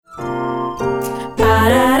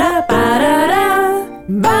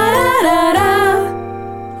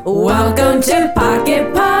Welcome to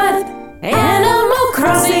Pocket Pod, Animal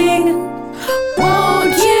Crossing.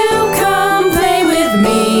 Won't you come play with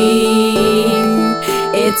me?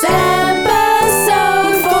 It's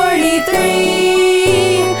episode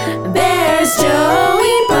 43. There's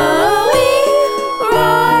Joey, Bowie,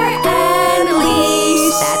 Roar, and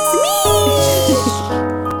Leash. That's me.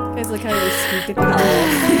 Guys, look how they squeak at the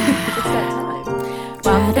It's that time.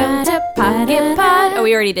 Welcome to Pocket Pod. Oh,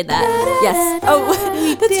 we already did that. Yes. Oh,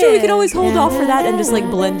 that's true. We can always hold off for that and just like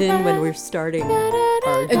blend in when we're starting.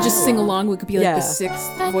 And just sing along. We could be like Yeah. the sixth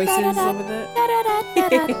voices of it.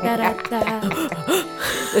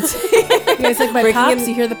 You guys like my Breaking pops? in-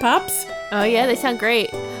 You hear the pops? Oh yeah, they sound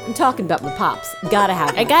great. I'm talking about my pops. Gotta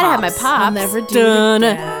have. I gotta have my I'll pops. never do Dun.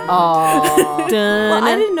 it again. Oh. Dun. Well,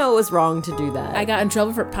 I didn't know it was wrong to do that. I got in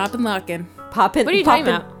trouble for popping locking. Poppin'. What are you talking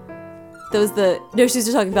about? Those no, she's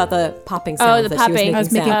just talking about the popping sounds the that popping. she I was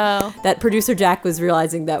was making. making- sound. That producer Jack was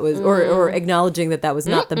realizing that was, or acknowledging that was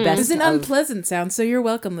not the It best. was an of- unpleasant sound, so you're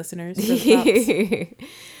welcome, listeners. For the pops.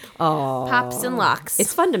 Oh, Pops and locks.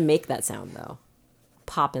 It's fun to make that sound though.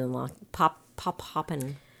 Poppin' and lock.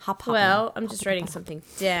 Hoppin'. Hop. Well, I'm just writing something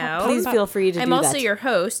down. Please feel free to I'm do also that. your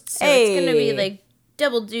host, so it's gonna be Hey. like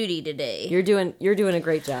double duty today. You're doing a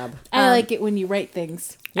great job. I like it when you write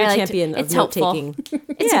things. You're I a like to- champion of it's note helpful. taking.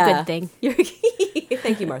 It's a good thing.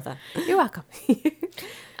 Thank you, Martha. You're welcome.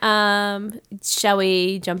 Shall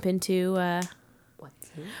we jump into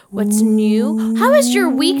what's new? How was your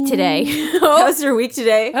week today? How was your week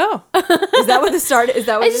today? Oh, Is that what the start? Is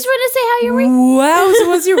that what? I just want to say how your week. wow! So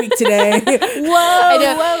what's your week today? I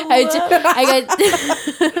know. I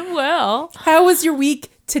got. Well, How was your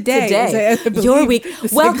week today? Today, Is that- your week. the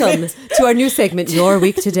Welcome segment. to our new segment, Your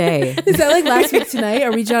Week Today. Is that like last week tonight?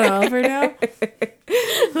 Are we John Oliver now?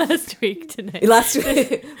 last week today. Last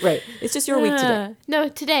week, right? It's just your week today. No,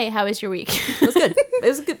 today. How was your week? It was good. It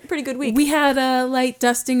was a pretty good week. We had a light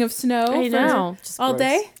dusting of snow I know. all gross.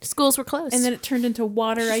 day, Schools were closed. and then it turned into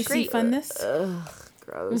water icy Great. funness.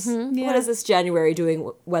 Gross. Yeah. What is this January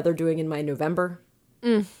weather doing in my November?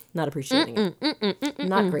 Not appreciating it.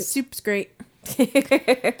 Not great. Soup's great.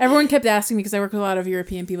 Everyone kept asking me because I work with a lot of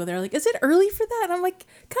European people. They're like, "Is it early for that?" And I'm like,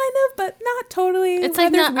 "Kind of, but not totally." it's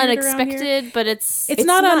like Weather's not weird around here. unexpected, but it's It's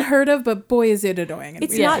not unheard of, but boy, is it annoying. and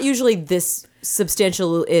It's weird. not usually this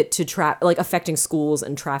substantial to like affecting schools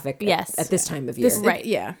and traffic. Yes. At this time of year. Right.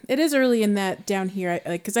 Yeah, it is early in that down here.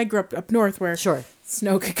 Because I grew up north where Sure.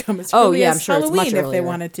 snow could come as Oh, early yeah, as I'm sure it's Halloween much if they earlier.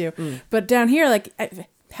 wanted to. But down here, like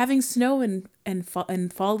having snow and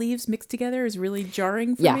fall leaves mixed together is really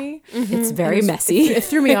jarring for Yeah. me. It's very messy. It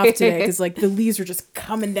threw me off today because like the leaves were just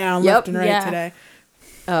coming down Yep. left and right Yeah. today.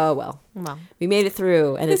 Oh well. Well, We made it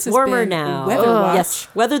through, and This it's has warmer been now. Weather Watch. Yes,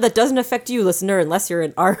 weather that doesn't affect you, listener, unless you're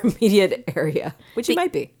in our immediate area, which you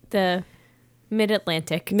might be. the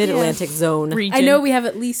Mid-Atlantic Mid-Atlantic zone. region. I know we have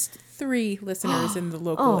at least 3 listeners in the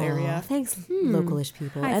local area. Thanks, localish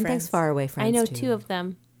people, Hi, and friends. thanks far away friends. I know too. 2 of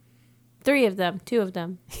them. 3 of them. 2 of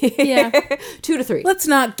them. Yeah, 2 to 3. let's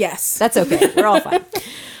not guess. That's okay. We're all fine.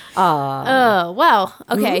 Oh, well.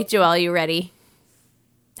 Okay, Joelle, you ready?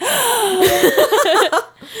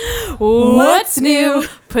 What's new?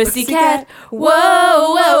 Pussycat. Whoa,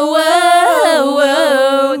 whoa, whoa,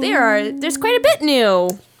 whoa. There's quite a bit new.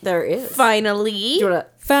 There is. Finally. You wanna-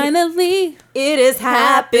 Finally, It has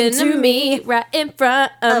happened to me. right in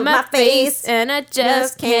front of my face, and I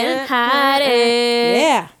just can't hide it.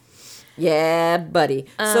 yeah. Yeah, buddy.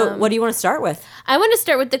 So, what do you want to start with? I want to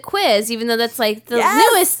start with the quiz, even though that's like the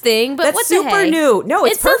Yes! newest thing. But That's what the super heck? new. No,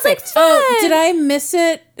 it's It sounds like perfect. fun. Oh, did I miss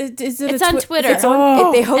it? Is it? It's on Twitter. It's on.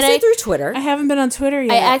 Oh. They host And I- it through Twitter. I haven't been on Twitter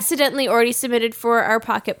yet. I accidentally already submitted for our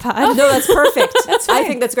Pocket Pod. No, that's perfect. fine. I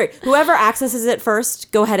think that's great. Whoever accesses it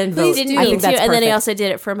first, go ahead and vote. Didn't I mean think to, that's and then I perfect. also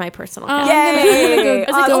did it for my personal I'm account. gonna Yay!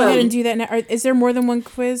 go Awesome. ahead and do that now. Is there more than one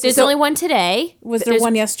quiz? There's only one today. Was there there's-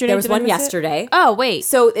 one yesterday? There was Did I one miss it? yesterday. Oh wait,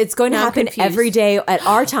 So it's going to Now I'm happen confused. every day at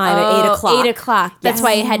our time at 8 o'clock. 8 o'clock. That's Yes.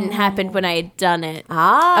 why it hadn't happened when I had done it.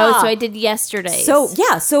 Ah. Oh, so I did yesterday. So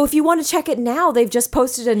yeah, so if you want to check it now, they've just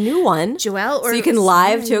posted a new one. Joelle, so or you can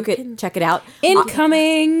live check it out.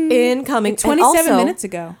 Incoming. Incoming. And 27 also, minutes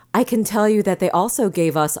ago. I can tell you that they also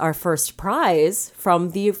gave us our first prize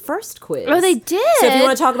from the first quiz. Oh, they did. So if you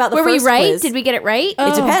want to talk about the were first we right? quiz, Did we get it right?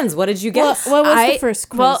 it depends. What did you guess? What was the first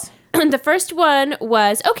quiz? Well, the first one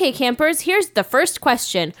was, okay, campers, here's the first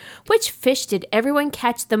question. Which fish did everyone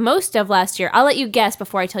catch the most of last year? I'll let you guess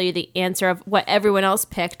before I tell you the answer of what everyone else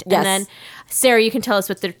picked. Yes. And then, Sarah, you can tell us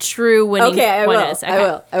what the true winning okay, I one will. is. I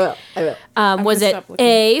will. Was gonna it stop looking.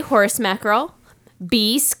 A, horse mackerel,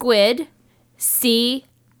 B, squid, C,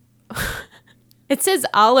 it says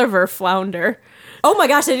Oliver flounder. Oh my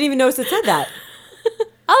gosh, I didn't even notice it said that.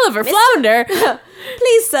 Oliver Flounder.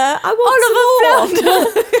 Please, sir, I want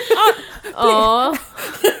some more. Oh,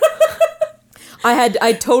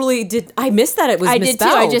 I totally did. I missed that it was I did too.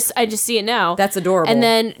 misspelled. I just see it now. That's adorable. And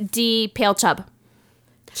then D, Pale Chub.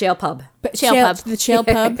 Jail pub. Chail pub. The Chail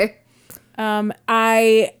Pub.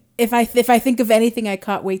 If I think of anything I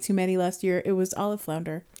caught way too many last year, it was Olive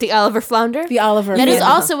Flounder. The Oliver Flounder. The Oliver. That is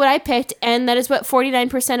Flounder. also what I picked, and that is what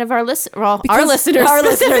 49% of our our listeners, Our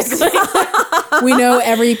listeners. We know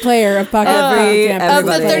every player of Pocket Camp. of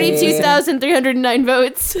the Everybody. 32,309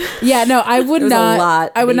 votes. Yeah, no, I would was a not.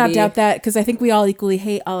 lot, I would not baby. doubt that because I think we all equally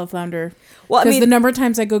hate Olive Flounder. Well, I Because mean, the number of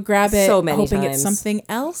times I go grab it, so many hoping times. it's something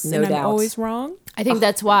else, No and doubt. I'm always wrong. I think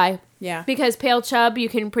that's why. Yeah. Because Pale Chub, you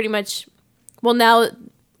can pretty much. Well, now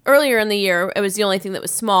earlier in the year, it was the only thing that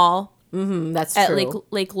was small that's at true.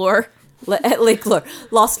 Lake Lure. At Lake Lure.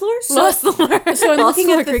 Lost Lure? Lost Lure. So I'm Lost looking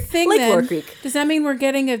Lure at the Creek. thing. Lake Then Lure Creek. does that mean we're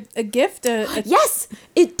getting a gift? Yes,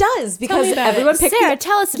 it does because me about everyone it. picked Sarah, the-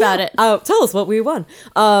 tell us about it. Tell us what we won.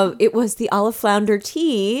 It was the Olive Flounder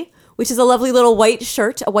tee, which is a lovely little white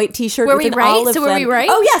shirt, a white T-shirt. Were with we an right? olive So were we flounder. right?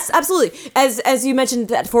 Oh yes, absolutely. As you mentioned,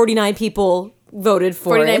 that 49 people voted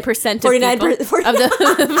for 49% it. 49% of the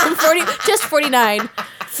 40, just 49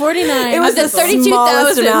 49. It was of the the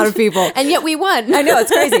smallest 32,000 amount of people. and yet we won. I know it's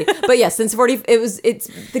crazy, but yes, since it's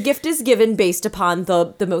the gift is given based upon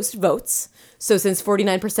the most votes. So since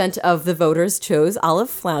 49% of the voters chose Olive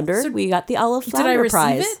Flounder, we got the Olive did Flounder I receive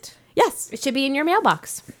prize. it? Yes, It should be in your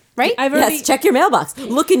mailbox, right? I've already. yes. Check your mailbox.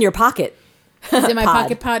 Look in your pocket. Is it my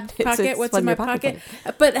Pod. pocket? It's What's on in my your pocket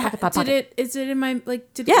pocket? But pod, did it? Is it in my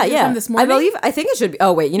Did Yeah, it yeah. come this morning? I think it should be.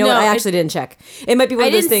 Oh wait, you know No, what? I it- actually didn't check. It might be one I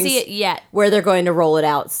of those didn't things see it yet. where they're going to roll it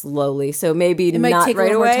out slowly. So maybe It might not take a right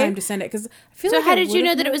little away. more time to send it because I feel So like how I did you would've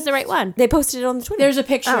know that it was the right one? They posted it on the Twitter. There's a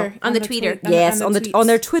picture on the tweeter. Yes, on tweets.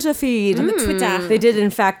 their Twitter feed. On the Twitter. They did,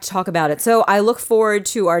 in fact, talk about it. So I look forward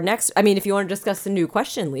to our next. I mean, if you want to discuss the new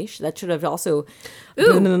question, Leash, that should have also.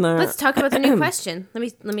 Ooh, let's talk about the new question. Let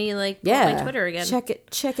me like pull up Yeah, my Twitter again. Check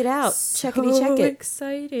it out. Check it.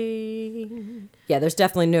 Exciting. Yeah, there's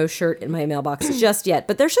definitely no shirt in my mailbox just yet,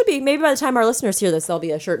 but there should be. Maybe by the time our listeners hear this, there'll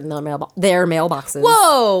be a shirt in their mailboxes.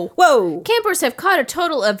 Whoa! Whoa! Campers have caught a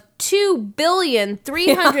total of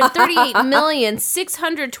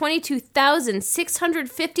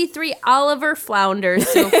 2,338,622,653 Oliver Flounders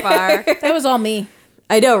so far. That was all me.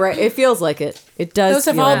 I know, right? It feels like it. It does. Those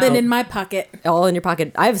have feel all like been it. in my pocket. all in your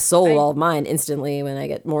pocket. I've sold all of mine instantly when I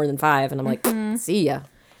get more than 5, and I'm like, see ya.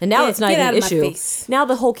 And now it's not Get even out an of my issue. face. Now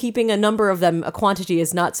the whole keeping a number of them, a quantity,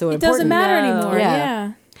 is not so It important. doesn't matter No. anymore. Yeah.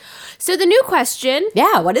 Yeah. So the new question,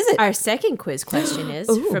 Yeah, what is it? our second quiz question is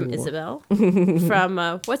from Isabel.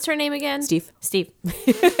 From what's her name again? Steve. Steve.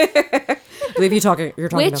 I believe you're talking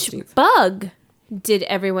about Which Steve. bug did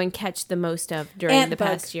everyone catch the most of during Ant the bug.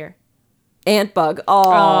 past year? Ant bug. Oh,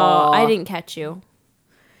 Oh, I didn't catch you.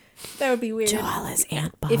 That would be weird. Joala's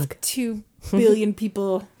ant bug. If 2 billion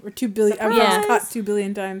people or 2 billion, I was Surprise. caught 2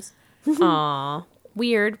 billion times. Aw,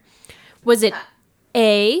 weird. Was it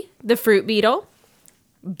A, the fruit beetle,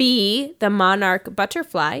 B, the monarch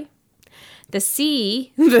butterfly,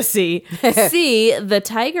 C, the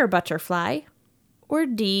tiger butterfly, or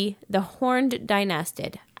D, the horned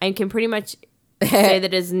dynastid? I can pretty much say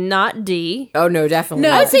that is not D. Oh no, definitely.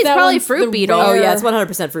 No, I would say it's that probably one's fruit the beetle. Oh rare- yeah, it's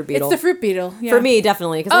 100% fruit beetle. It's the fruit beetle. Yeah. For me,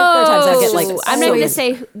 definitely, because there are times I get like. I'm not going to so-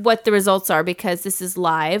 say what the results are because this is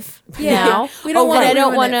live Yeah. now. We don't Oh, want right. to I don't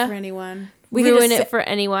ruin want it for to anyone. We can ruin just it say- for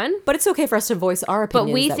anyone. But it's okay for us to voice our But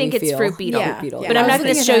opinions. we that think it's feel. fruit beetle. Yeah, Fruit beetle. yeah. But I'm not I was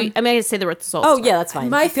going to thinking show of- you. I'm not going to say the results. Oh yeah, that's fine.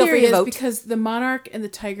 My Feel free theory to is vote. because the monarch and the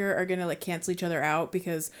tiger are gonna like cancel each other out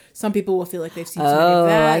because some people will feel like they've seen too many Oh, of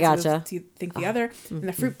that. I so gotcha. they'll think the other. And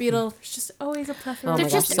the fruit beetle, there's just always a plethora. Oh They're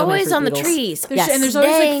my just gosh, so many always fruit on the beetles. trees. There's, Yes. and there's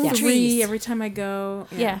always Dang like 3 trees. every time I go.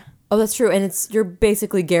 Yeah. Oh, that's true, and you're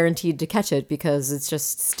basically guaranteed to catch it because it's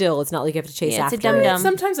just still. It's not like you have to chase Yeah, it's a after dum it. dum.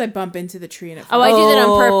 Sometimes I bump into the tree and it Oh, I do that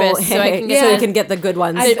on purpose so I can get so the, you can get the good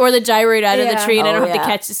ones. or the gyroid out of the Yeah. tree and I don't Oh, have to yeah.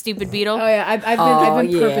 catch the stupid beetle. Oh yeah, I've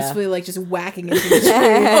been yeah. purposefully like just whacking into the tree.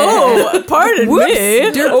 Oh, pardon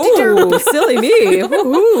me. Oh, silly me.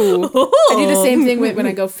 Woohoo. I do the same thing when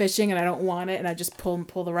I go fishing and I don't want it and I just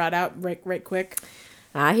pull the rod out right quick.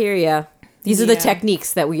 I hear ya. These are the Yeah.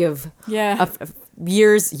 techniques that we have. Yeah.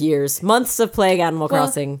 Months of playing Animal Well,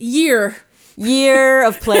 Crossing. year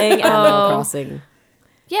Of playing Animal Crossing.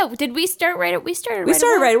 Yeah, did we start right? We started. We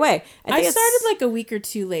started right away. I think it's- started like a week or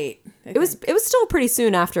 2 late. It was still pretty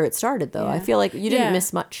soon after it started though. I feel like you didn't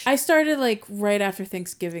miss much. I started like right after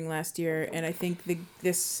Thanksgiving last year, and I think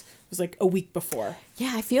was like a week before.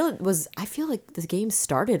 Yeah, I feel like the game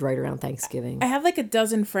started right around Thanksgiving. I have like a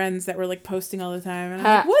dozen friends that were like posting all the time, and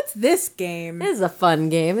I'm like, "What's this game?" This is a fun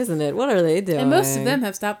game, isn't it? What are they doing? And most of them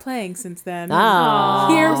have stopped playing since then. Oh,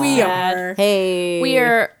 Here we are. hey,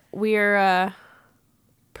 We're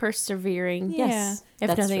persevering. Yeah. Yes, If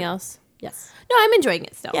that's nothing true. else. Yes. No, I'm enjoying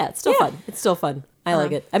it still. Yeah, it's still fun. It's still fun. I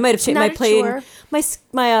like it. I might have changed not my playing. sure.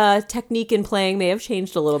 My technique in playing may have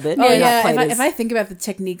changed a little bit. Oh Not yeah, quite if I think about the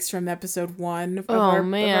techniques from episode 1 of our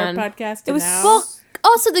man. podcast, It was now, Well,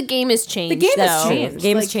 also the game has changed. The game has though. changed. the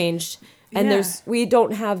game's like- changed, and Yeah. we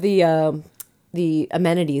don't have the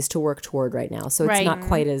amenities to work toward right now, so it's Right. not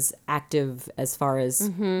quite as active as far as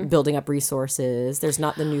building up resources. There's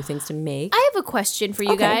not the new things to make. I have a question for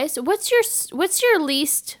you Okay. guys. What's your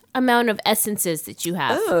least amount of essences that you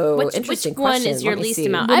have? Oh, which interesting one question. is your Let me least see.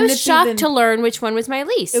 amount? Wouldn't I it was be shocked the- to learn which one was my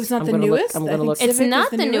least. It was not I'm the gonna look- newest. I'm I gonna think look. It's Civic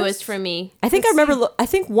not is the newest for me. I think I remember. I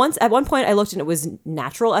think once at one point I looked and it was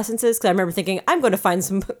natural essences because I remember thinking I'm going to find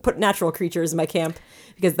some put natural creatures in my camp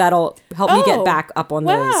because that'll help me get Oh, back up on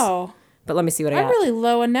those. Wow. But let me see what I I'm got. really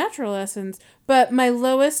low on natural essence, but my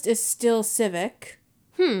lowest is still Civic.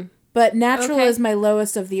 But natural Okay. is my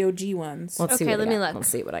lowest of the OG ones. Let's see Okay, what I let me got. look. Let's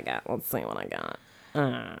see what I got. Let's see what I got.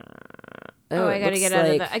 Oh, I it gotta looks get out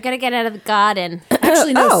of like- the. I gotta get out of the garden.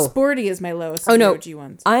 Actually, no, Oh. Sporty is my lowest Oh of no, the OG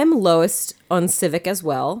ones. I'm lowest on Civic as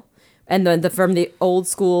well, and then from the old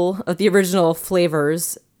school of the original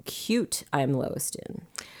flavors, Cute I'm lowest in.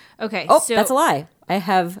 Okay, Oh, so that's a lie. I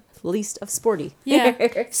have least of Sporty. Yeah.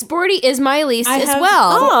 Sporty is my least I as have-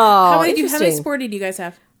 well. Oh, how many interesting. Sporty do you guys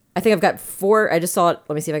have? I think I've got 4. I just saw it.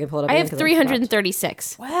 Let me see if I can pull it up. I again, have 'cause I forgot.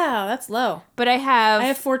 336, Wow, that's low. but I I have,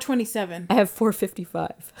 have 427. I have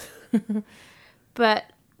 455. but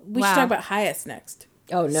We should talk about highest next.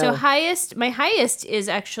 Oh no. So my highest is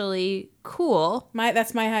actually cool.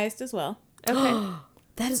 That's my highest as well. Okay.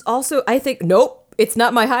 That is also, I think, nope, it's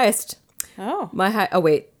not my highest. Oh. My high, oh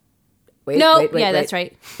wait. Wait, No, wait, wait, yeah, wait. that's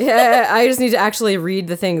right. Yeah, I just need to actually read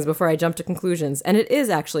the things before I jump to conclusions. And it is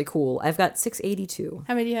actually cool. I've got 682.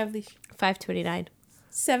 How many do you have, Leash? 529.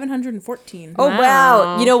 714. Oh, Wow.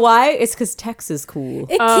 wow. You know why? It's because Tex is cool.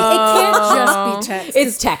 It can't just be text.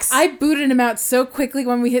 It's Tex. I booted him out so quickly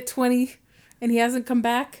when we hit 20 and he hasn't come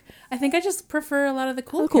back. I think I just prefer a lot of the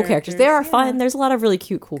cool characters. They are fun. There's a lot of really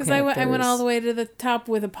cute, cool Because characters. I went all the way to the top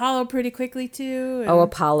with Apollo pretty quickly too. And Oh,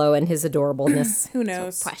 Apollo and his adorableness. who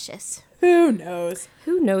knows? Precious. Who knows?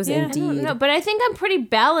 Who knows Yeah, I indeed. don't No, but I think I'm pretty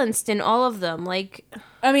balanced in all of them. Like,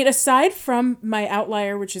 I mean, aside from my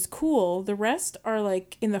outlier, which is cool, the rest are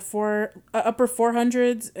like in the upper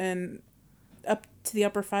 400s and up to the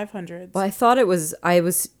upper 500s. Well, I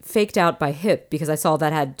was faked out by Hip because I saw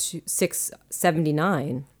that had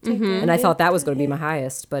 679. And I thought that was going to be my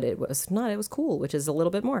highest, but it was not. It was cool, which is a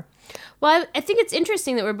little bit more. well, I think it's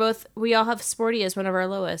interesting that we all have Sporty as one of our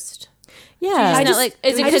lowest. Yeah. Is it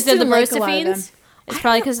because of the didn't like a lot of Brosephines? them. It's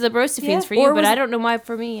probably because of the Brosephines Yeah. for you, Or but was I it- don't know why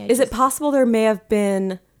for me. Is it possible there may have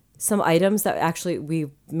been some items that actually we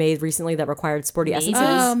made recently that required sporty essences?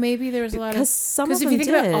 Oh, maybe there was a lot of... Because some Because of if you them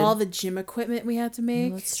think did. about all the gym equipment we had to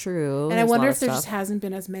make, That's true. and I There's a wonder lot if of there stuff. just hasn't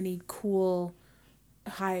been as many cool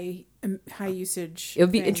high usage. It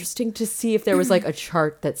would be things. interesting to see if there was like a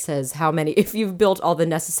chart that says how many, if you've built all the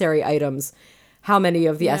necessary items, how many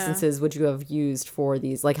of the Yeah. essences would you have used for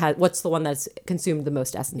these? Like, what's the one that's consumed the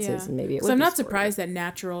most essences? And maybe it would So I'm be not sporty. surprised that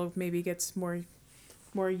natural maybe gets more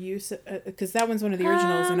use because that one's one of the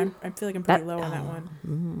originals, and I feel like I'm pretty low on that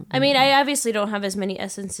one. I mean, I obviously don't have as many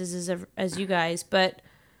essences as you guys, but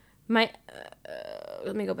my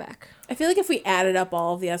let me go back. I feel like if we added up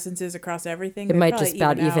all of the essences across everything, It they'd might probably just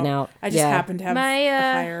about even out. I just Yeah. happen to have My,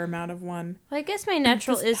 a higher amount of one. Well, I guess my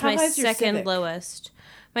natural is How my high is your second Civic? lowest.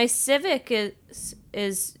 My Civic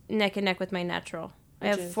is neck and neck with my natural. I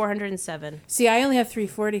Which have is? 407. See, I only have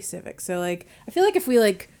 340 Civic, so like I feel like if we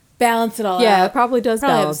like balance it all Yeah, out, it probably does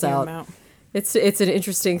probably have the balance same out. amount. It's an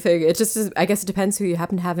interesting thing. It just is, I guess it depends who you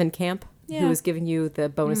happen to have in camp, Yeah. who is giving you the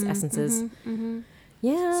bonus essences.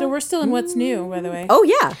 Yeah. So we're still in what's new, by the way. oh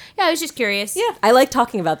yeah, Yeah, I was just curious. Yeah. I like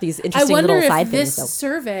talking about these I interesting wonder little if side this things. Though.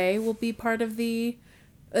 survey will be part of the.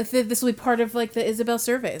 If this will be part of like the Isabel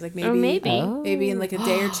surveys, like maybe Or maybe. maybe in like a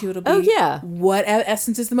day or two it'll be. Oh, yeah. What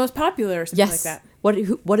essence is the most popular or something Yes. like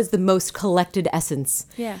that? What is the most collected essence?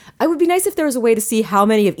 Yeah. I would be nice if there was a way to see how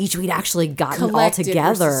many of each we'd actually gotten all Collected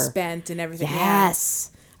together. versus spent and everything. Yeah.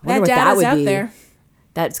 Yes. I That wonder what that data's would out be. there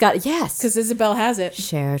That's got yes. because Isabel has it.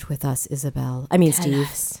 Share it with us, Isabel. I mean, Steve.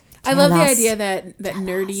 I love the Tell us. idea that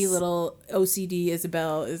nerdy little OCD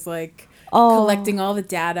Isabel is like Oh. collecting all the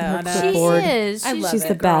data on us. She Bored. is. I She's- love She's it,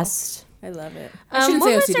 the girl. best. I love it. I shouldn't what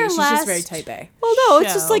say was OCD. our She's last- just very type A. Well, no,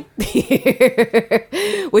 it's just Show.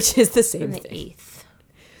 like, which is the same The thing. 8th.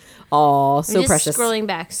 Oh, so I'm just precious. scrolling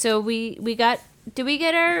back. So we got. Did we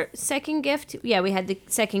get our second gift? Yeah, we had the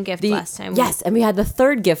second gift last time. Yes, and we had the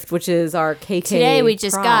third gift, which is our KK. Today we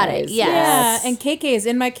just got it, prize. yes. Yeah, and KK is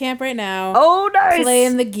in my camp right now. Oh, nice.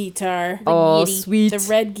 Playing the guitar. Oh, Yiddy. sweet. The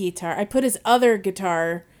red guitar. I put his other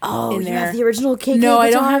guitar Oh, in you there. have the original KK No, I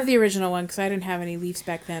don't guitar? have the original one because I didn't have any Leafs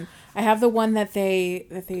back then. I have the one that they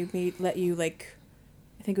made let you like.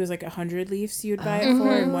 I think it was like 100 Leafs you'd buy it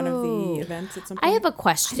for in one of the events at some point. I have a I didn't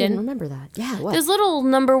question. remember that. Yeah, what? Those little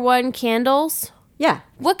number 1 candles. Yeah.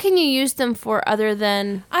 What can you use them for other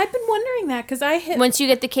than I've been wondering that because I hit once you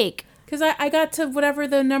get the cake because I got to whatever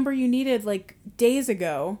the number you needed like days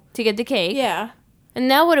ago. to get the cake? Yeah. And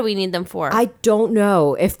now what do we need them for? I don't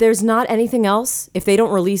know. If there's not anything else, if they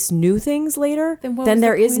don't release new things later, Then what then was the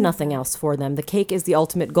there is point of nothing else for them. The cake is the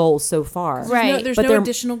ultimate goal so far. Right. There's But no they're-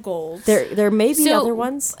 additional goals. There may be So, other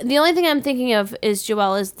ones. The only thing I'm thinking of is,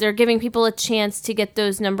 Joelle, is they're giving people a chance to get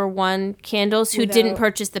those number 1 candles who didn't Without-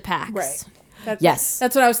 purchase the packs. Right. That's, Yes.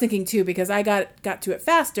 That's what I was thinking too because I got to it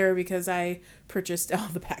faster because I purchased all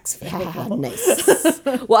the packs available. Nice.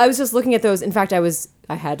 Well, I was just looking at those. In fact,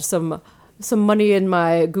 I had some money in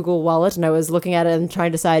my Google Wallet, and I was looking at it and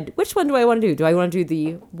trying to decide which one do I want to do. Do I want to do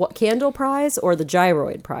the candle prize or the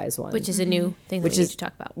gyroid prize one? Which is a new thing that we need to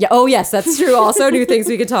talk about. Yeah. Oh, yes, that's true. Also, new things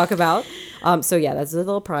we could talk about. So yeah, that's the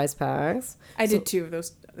little prize packs. I did 2 of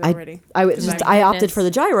those I already. I opted for the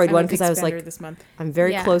gyroid I'm one a because big I was spender like, this month. I'm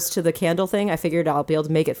very Yeah. close to the candle thing. I figured I'll be able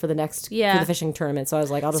to make it for the next for Yeah. the fishing tournament. So I was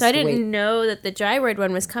like, I'll just So I didn't wait. know that the gyroid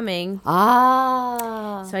one was coming.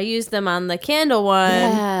 Ah, So I used them on the candle one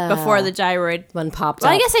Yeah. before the gyroid. one popped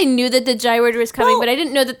Well, up. I guess I knew that the gyroid was coming, Well- but I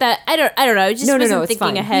didn't know that I don't know. I just No, wasn't it's thinking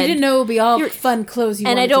fine. ahead. You didn't know it would be all fun clothes you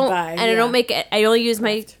and I wanted don't to buy. and I don't make it. I only use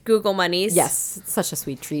my Google monies. Yes, it's such a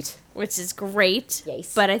sweet treat. Which is great.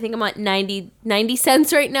 Yes. But I think I'm at 90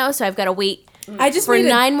 cents right now, so I've got to wait I just for made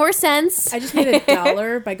 9 more cents. I just made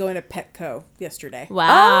 $1 by going to Petco yesterday.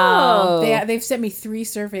 Wow. They've sent me 3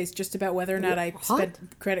 surveys just about whether or not I spent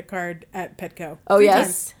credit card at Petco. Oh, 3 yes?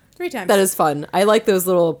 times. 3 times. That is fun. I like those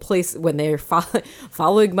little places when they're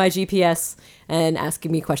following my GPS and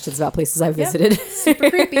asking me questions about places I've visited.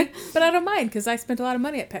 super creepy, but I don't mind because I spent a lot of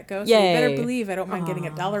money at Petco. So you better Yay. believe I don't mind getting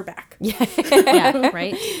 $1 back Yeah,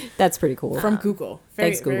 right? That's pretty cool. from Google. Very,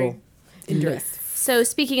 Thanks, Google. very indirect. So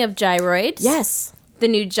speaking of gyroids. Yes. The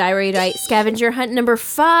new gyroidite scavenger hunt number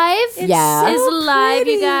 5 Yeah. is so live, you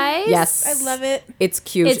pretty. guys. Yes. I love it. It's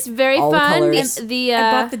cute. It's very All the fun. colors. The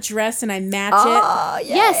I bought the dress and I match it. Oh,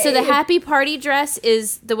 yes, so the happy party dress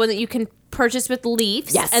is the one that you can purchase with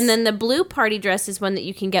Leafs. Yes. And then the blue party dress is one that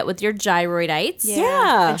you can get with your gyroidites.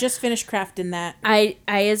 Yeah. I just finished crafting that. I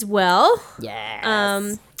as well. Yes.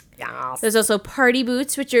 Um Yes. There's also party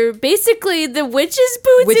boots, which are basically the witch's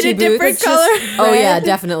boots Witchy in a different boots. color. Oh yeah,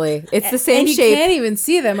 definitely. It's the same and you shape. can't even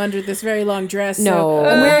see them under this very long dress. No. So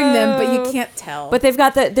I'm wearing them, but you can't tell. But they've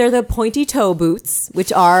got they're the pointy toe boots,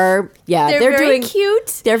 which are They're very doing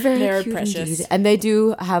cute. They're very They're cute precious. indeed. And they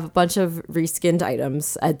do have a bunch of reskinned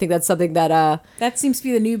items. I think that's something that that seems to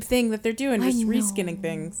be the new thing that they're doing, just know. reskinning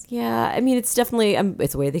things. yeah, I mean it's definitely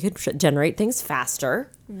it's a way they could generate things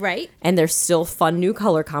faster, Right. and there's still fun new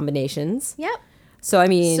color combinations. Yep. So I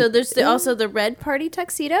mean, So there's also the red party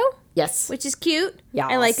tuxedo, yes, which is cute. Yes.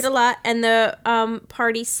 I like it a lot. And the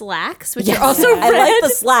party slacks, which yes. are also red. I like the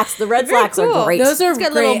slacks. The red Very slacks cool. are great. Those are It's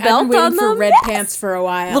got a great. little I've belt been waiting on for them. red Yes. pants for a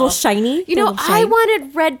while. little shiny. You know, Little I shiny.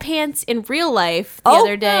 wanted red pants in real life the Oh,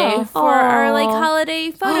 other day no. for our like Aw.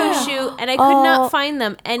 holiday photo shoot, and I could not find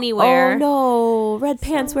them anywhere. Oh no, red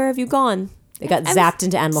pants. Where have you gone? They got zapped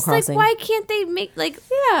into Animal It's Crossing. like, why can't they make like?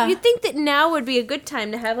 Yeah. You'd think that now would be a good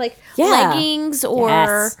time to have like Yeah. leggings or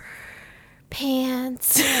Yes.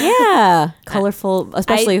 pants. Yeah, colorful,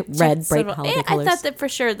 especially I red, checked bright several- holiday I colors. thought that for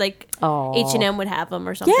sure, like Aw. H&M would have them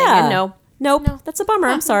or something. Yeah. And no, Nope, that's a bummer.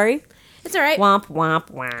 I'm sorry. it's all right. Womp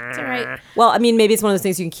womp womp. It's all right. Well, I mean, maybe it's one of those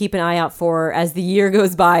things you can keep an eye out for as the year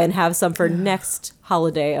goes by and have some for next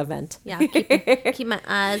holiday event. Yeah, keep my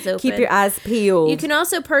eyes open. Keep your eyes peeled. You can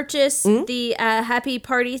also purchase the Happy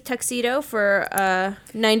Party tuxedo for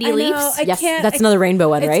 90 I leaves. know, I yes, can't. that's I- another rainbow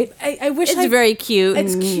one, right? I wish It's I, very cute.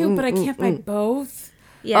 It's cute, but I can't buy both.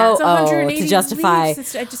 yeah. Oh, It's 180 to justify-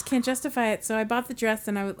 leaves. I just can't justify it. So I bought the dress,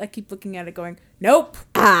 and I keep looking at it, going, "Nope,"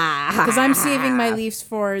 Ah, because I'm saving my leaves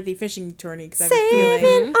for the fishing tourney. Because I have a saving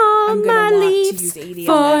feeling all I'm my gonna want to leaves use 80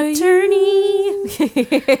 for on that. tourney.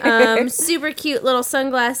 Super cute little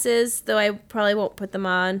sunglasses, though I probably won't put them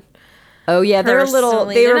on. Oh yeah, they're a little.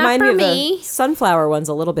 Personally, They they're not remind me for of me. the sunflower ones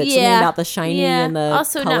a little bit. Something about the shiny and the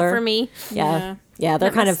also color. not for me. Yeah. Yeah,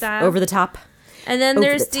 they're kind of style. over the top. And then Over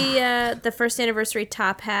there's the the first anniversary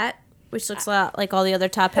top hat, which looks a lot like all the other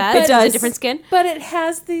top hats. It It's does. a different skin. But it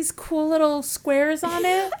has these cool little squares on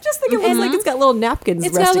it. Just think it looks like it's got little napkins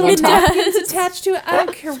It's got resting on little top. napkins attached to it. I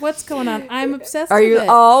don't care what's going on. I'm obsessed Are with you? it.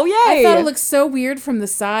 Oh, yay! I thought it looked so weird from the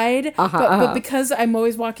side, Uh-huh, but because I'm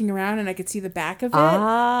always walking around and I could see the back of it,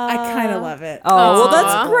 I kind of love it. Oh, well, Aw.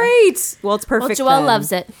 that's great. Well, it's perfect. Well, Joelle then.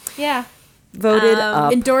 loves it. Yeah. Voted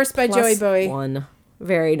up. Endorsed by plus Joey Bowie. 1.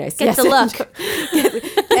 Very nice. Get the look.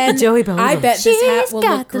 And Joey Bowie I look. bet this hat She's will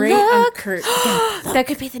got look the great on look. Kurt. That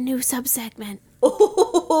could be the new subsegment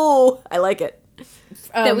Oh, I like it.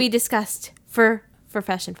 that we discussed for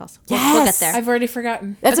Fashion Falls. We'll Yes. get there. I've already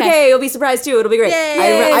forgotten. That's Okay. okay. You'll be surprised too. It'll be great. Yay, I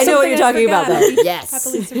know what something you're I talking about forgot. though. I'll be Yes.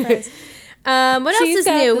 happily surprised. What else She's is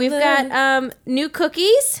got new? the We've got new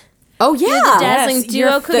cookies. Oh yeah. Dazzling Yes, your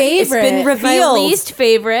duo cookies. It's been favorite. My revealed. least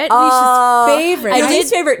favorite. Favorite. My I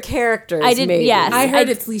least favorite characters. I did- Maybe. yes. I heard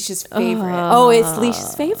I- it's Leisha's favorite. Oh, it's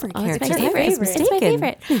Leisha's favorite Oh, it's character. my favorite. I was It's my mistaken.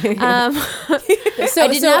 favorite. So, I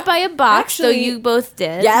did not buy a box, though actually- you both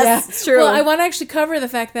did. Yes, Yeah. it's true. Well, I want to actually cover the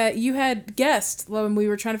fact that you had guessed when we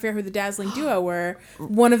were trying to figure out who the Dazzling duo were.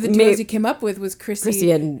 One of the duos you came up with was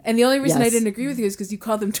Chrissy and- the only reason I yes. didn't agree with you is because you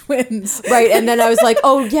called them twins. Right, and then I was like,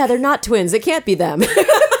 "Oh yeah, they're not twins. It can't be them."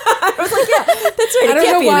 I was like, "Yeah, that's right. I It don't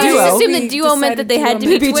can't know be why a we duo." I assumed We the duo meant that they decided had to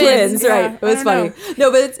duo be Be twins. twins, right? Yeah, It was I don't funny. know.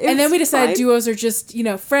 No, but And then we decided fine. duos are just,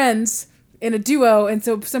 friends in a duo, and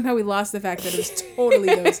so somehow we lost the fact that it was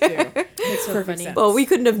totally those two. Makes perfect sense. Well, we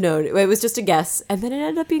couldn't have known. It was just a guess, and then it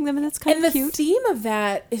ended up being them, and that's kind And of the cute. theme of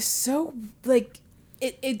that is so like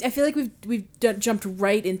I feel like we've jumped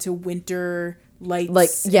right into winter lights. Like,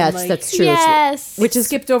 and, yes, like, that's true. Yes. Which is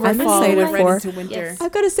skipped over I'm fall and excited went right for. into winter. Yes.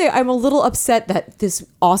 I've got to say, I'm a little upset that this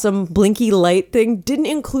awesome blinky light thing didn't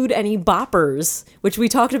include any boppers, which we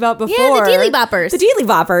talked about before. Yeah, the Dealy Boppers. The Dealy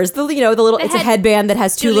Boppers. The little. It's a head- headband that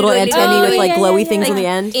has two little Doodly-doodly. antennae Oh, with like yeah, glowy yeah, things yeah. on the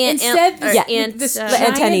end. Instead, yeah, this the giant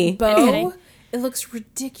antennae. bow, Antennae. it looks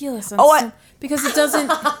ridiculous. On Oh, some, because it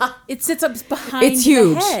doesn't. It sits up behind. It's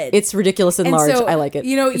huge. The head. It's ridiculous and, And large. so, I like it.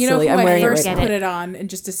 You know It's who silly. I'm I wearing first it right put now. it on, and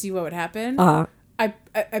just to see what would happen. Uh-huh.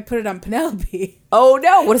 I put it on Penelope. Oh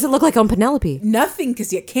no! What does it look like on Penelope? Nothing,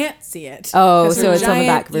 because you can't see it. Oh, 'Cause so her it's on the giant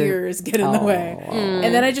back version. ears get in the way.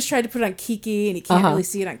 And then I just tried to put it on Kiki, and you can't really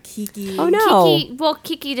see it on Kiki. Oh no!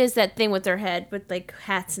 Kiki does that thing with her head with like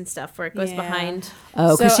hats and stuff where it goes Yeah. behind.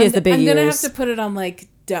 Oh, because she has the big I'm ears. gonna have to put it on like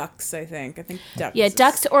ducks. I think ducks. Yeah, is-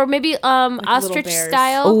 ducks or maybe ostrich little bears.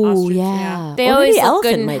 style. Oh Ostrich, yeah. yeah. They Or always maybe look good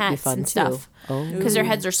elephant in might be hats fun and too. stuff. Oh. Because their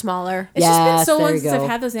heads are smaller. It's just been Yes, so there long you since I've go.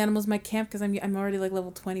 had those animals in my camp because I'm already like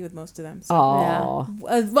level 20 with most of them. So. Aw.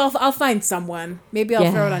 Well, I'll find someone. Maybe I'll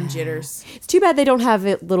throw it on Jitters. It's too bad they don't have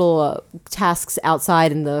it little tasks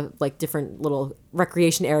outside in the like different little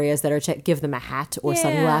recreation areas that are give them a hat or Yeah,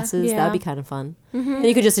 sunglasses. yeah. That'd be kind of fun. And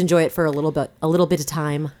you could just enjoy it for a little bit of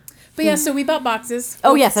time. But yeah, so we bought boxes.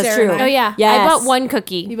 Oh, yes, that's Sarah and true. Oh I. yeah, Yes. I bought one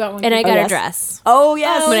cookie. You bought one and I cookie. got Oh, a yes. dress. Oh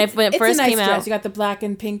yes. When it It's first a nice came dress. out. You got the black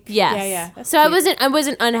and pink. Yes. Yeah. That's So cute. I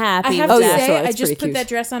wasn't unhappy. I have with to yeah, that. sure, say, I it's just pretty put cute. that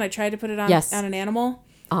dress on. I tried to put it on Yes. on an animal.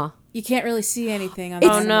 Uh-huh. You can't really see anything on It's-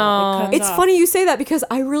 the Oh, animal. no. It cuts It's off. funny you say that because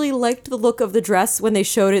I really liked the look of the dress when they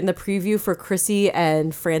showed it in the preview for Chrissy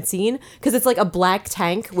and Francine because it's like a black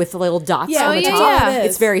tank with little dots Yeah, on the yeah, top. yeah. it is.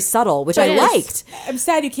 It's very subtle, which But I it is- liked. I'm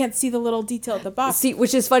sad you can't see the little detail at the bottom. See,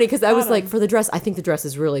 which is funny because I was like, Bottom. for the dress, I think the dress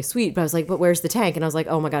is really sweet, but I was like, but where's the tank? And I was like,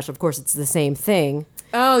 oh my gosh, of course it's the same thing.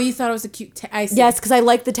 Oh, you thought it was a cute. I see. Yes, because I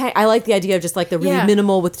like the tank. I like the idea of just like the really Yeah.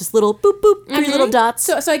 minimal with just little boop boop, 3 little dots.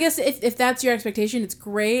 So I guess if that's your expectation, it's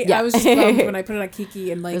great. Yeah. I was just bummed when I put it on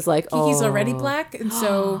Kiki and like, It was like, Kiki's oh. already black, and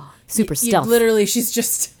so Super you stealth. literally, she's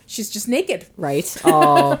just naked. Right?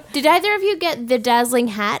 Oh, Did either of you get the dazzling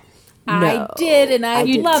hat? I did, and I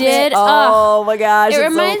You love did? it. oh my gosh! It it's so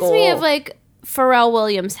reminds me cool. of like Pharrell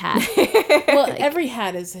Williams' hat. Well, every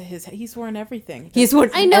hat is his. He's worn everything. He's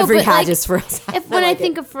worn I know, every but, hat like, is for us. If when I like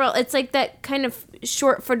think of Pharrell, it's like that kind of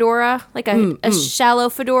short fedora, like a shallow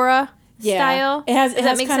fedora style. It has. Does It that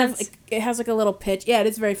has make kind sense? of. It has like a little pitch. Yeah, it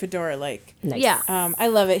is very fedora like. Nice. Yeah. I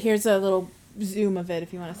love it. Here's a little zoom of it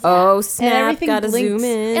if you want to see. Oh it. snap! everything Gotta blinks. zoom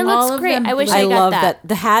in. It All looks of great. them I wish blink. I got love that.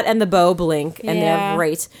 the hat and the bow blink, and they're Yeah.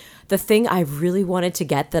 great. The thing I really wanted to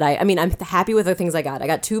get that I'm happy with the things I got. I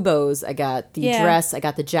got 2 bows. I got the Yeah. dress. I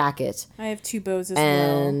got the jacket, I have 2 bows as well.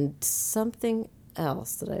 and something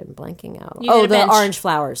else that I'm blanking out. on. You got Oh, a the bench. orange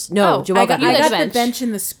flowers. No, Oh, Joelle I got got, you I got got the the bench. bench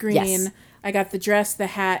and the screen. Yes. I got the dress, the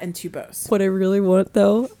hat, and 2 bows. What I really want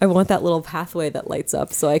though, I want that little pathway that lights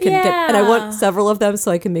up so I can get, and I want Yeah. several of them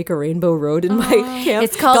so I can make a rainbow road in my camp.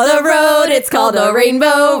 It's called the road, it's called the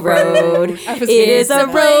Rainbow Road. It is a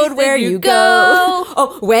road where you go.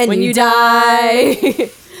 Oh, when you die.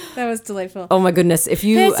 That was delightful. Oh my goodness! If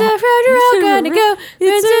you It's a road you're all gonna go.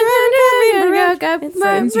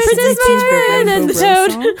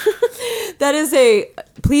 that is a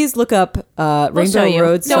please look up show Rainbow you.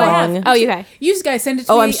 Road No, I have. song. Oh, you okay? You guys sent it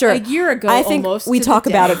to Oh, me I'm sure. a year ago. I think almost we to talk the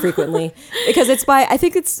about day. it frequently because it's by I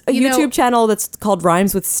think it's a You know- YouTube channel that's called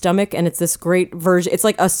Rhymes with Stomach, and it's this great version. It's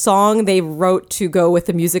like a song they wrote to go with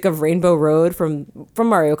the music of Rainbow Road from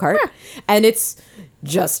Mario Kart, and it's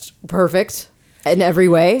just perfect in every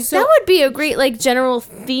way. That would be a great like general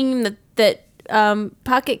theme that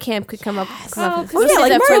Pocket Camp could come up with. Oh, We'll yeah, say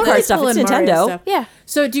like that for Mario the- Kart stuff. It's and Mario Nintendo. stuff. Yeah.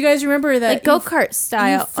 So do you guys remember that Like go-kart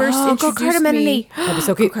style. first Go-kart introduced amenity. That'd be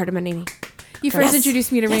so cute. Go-kart amenity. you first Yes.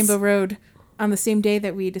 introduced me to Rainbow Road on the same day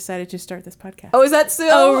that we decided to start this podcast. Oh, is that so?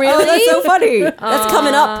 Oh, really? that's so funny. That's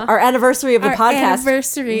coming up. Our anniversary of the Our podcast.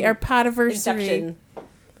 anniversary, our podiversary. Inception.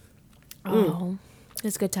 Oh,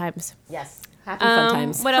 it's good times. Yes. Happy fun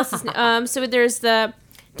times. What else is so there's the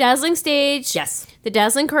dazzling stage. Yes. The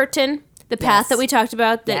dazzling curtain. The path that we talked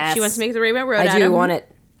about that Yes. she wants to make the Rainbow Road I out do of. want it.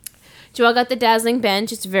 Joelle got the dazzling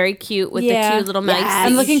bench. It's very cute with the cute little mice. Yes.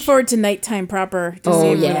 I'm looking forward to nighttime proper to Oh, see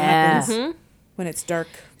what yeah. happens when it's dark.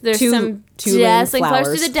 There's Two some lane dazzling flowers.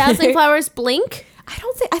 flowers. Do the dazzling flowers blink?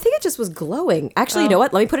 I think it just was glowing. Actually, you know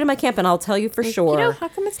what? Let me put it in my camp and I'll tell you for sure. You know, how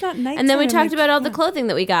come it's not nighttime? And then we talked Like, about all the clothing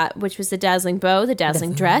that we got, which was the dazzling bow, the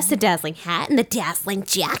dazzling dress, the dazzling hat, and the dazzling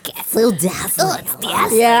jacket. So dazzling.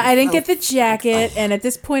 Yeah, I didn't get the jacket, and at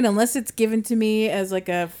this point, unless it's given to me as like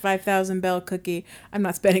a 5,000 bell cookie, I'm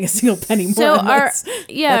not spending a single penny more. So on are this.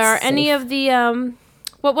 are so any of the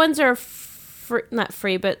what ones are not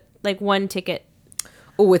free but like one ticket?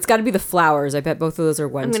 Oh, it's got to be the flowers. I bet both of those are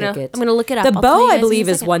one I'm gonna ticket. look it up. The I'll tell you bow, guys I in a believe,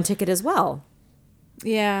 is second. one ticket as well.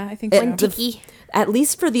 Yeah, I think so. The- Tiki. At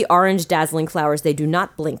least for the orange dazzling flowers, they do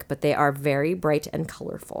not blink, but they are very bright and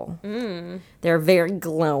colorful. They're very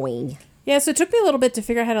glowing. Yeah, so it took me a little bit to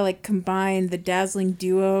figure out how to like combine the dazzling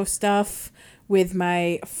duo stuff with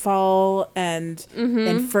my fall and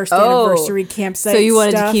first anniversary campsite. So you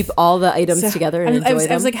wanted stuff. to keep all the items So together and I enjoy was,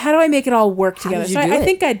 them? I was like, how do I make it all work together? did you So do I it?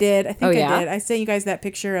 think I did. I think Oh, I yeah? did. I sent you guys that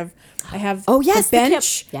picture of. I have Oh, yes, the the camp-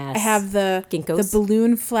 bench. Yes. I have the Ginkgos.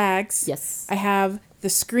 balloon flags. Yes. I have the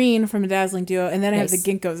screen from a dazzling duo, and then I have the Nice.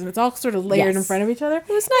 ginkgos, and it's all sort of layered in Yes. front of each other. It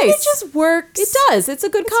was And nice. it just works. It does. It's a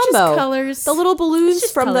good It's just combo. colors. The little balloons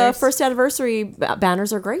just from the colors. first anniversary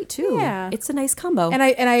banners are great too. Yeah. It's a nice combo. And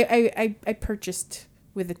I purchased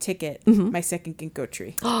with a ticket my second ginkgo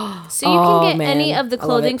tree. So you Oh, can get any man. of the I love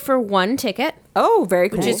clothing it. for one ticket, Oh, very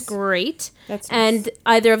cool. which is great. That's nice. and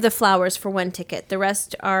either of the flowers for one ticket. The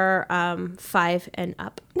rest are 5 and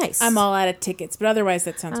up. nice. I'm all out of tickets, but otherwise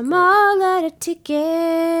that sounds I'm cool. all out of tickets.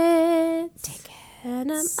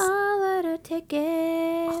 And I'm all out of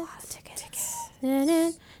tickets.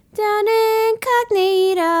 Down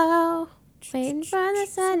incognito. Waiting for the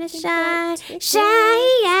sun to shine.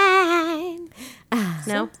 Shine.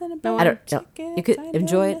 No? No I don't know. You could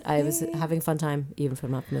enjoy it. I was having a fun time, even if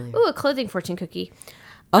I'm not familiar. Ooh, a clothing fortune cookie.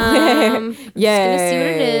 Okay. Just gonna see what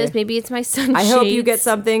it is. Maybe it's my sunshade. I hope you get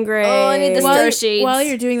something great. Oh, I need the While, star you're, shades. while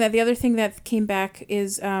you're doing that, the other thing that came back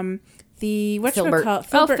is the Filbert.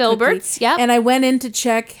 Filberts, yep. And I went in to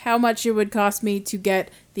check how much it would cost me to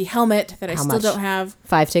get the helmet that I How still much? don't have.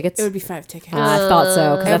 5 tickets. It would be 5 tickets. I thought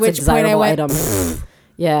so, because At that's a which point I desirable went, item.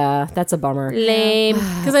 Yeah, that's a bummer. Lame.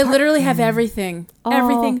 Because I literally have everything.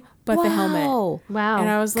 Everything but the helmet. Wow. And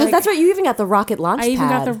I was Because like, that's right. You even got the rocket launch I even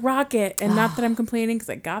got pad. the rocket. And not that I'm complaining because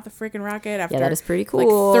I got the freaking rocket after that is pretty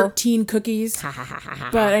cool. like 13 cookies.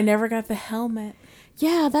 But I never got the helmet.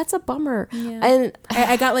 Yeah, that's a bummer. Yeah. And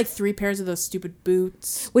I got like 3 pairs of those stupid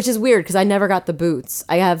boots. which is weird because I never got the boots.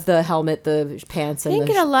 I have the helmet, the pants, I and didn't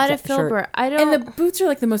the get a lot of shirt. Filbert. I don't. And the boots are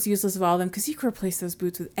like the most useless of all of them because you could replace those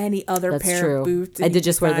boots with any other That's pair true. of boots. and I you'd did be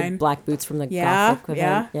just wear the fine. black boots from the Yeah, Gothic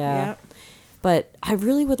yeah, event. Yeah. yeah. But I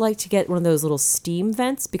really would like to get one of those little steam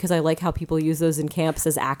vents because I like how people use those in camps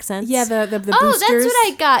as accents. Yeah, the oh, boosters. that's what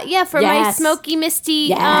I got. Yeah, for my Yes. smoky, misty.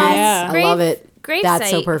 Yes. Yeah. I love it. Grave That's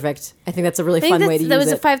so site. perfect. I think that's a really I think fun way to that use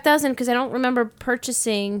was it. a 5,000 because I don't remember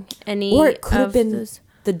purchasing any. Or it could have of been those.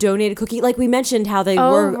 the donated cookie, like we mentioned, how they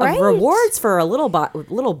Oh, were right. rewards for a little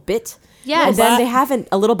bit. Yes. and then bot. they haven't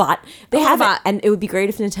a little bot. They little haven't, bot. and it would be great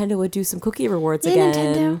if Nintendo would do some cookie rewards Yeah, again.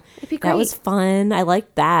 Nintendo. It'd be That was great. fun. I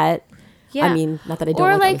like that. Yeah. I mean, not that I don't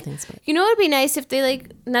or like like, other things, but you know, what would be nice if they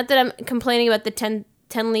like. Not that I'm complaining about the 10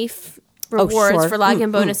 leaf rewards sure. for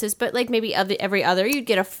login bonuses, but like maybe every other, you'd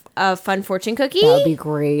get a fun fortune cookie. That would be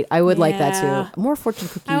great. I would like that Yeah. too. More fortune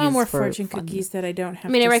cookies. I want more for fortune fun. cookies that I don't have.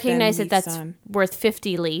 I mean, I to recognize spend that weeks that's on. worth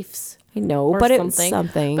 50 leaves. I know, Or but something. it's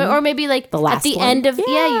something. But, or maybe like The at last the one? end of, you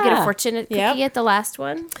get a Yeah. fortune cookie Yep. at the last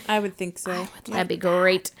one. I would think so. That'd be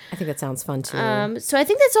great. I think that sounds fun too. So I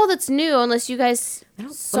think that's all that's new, unless you guys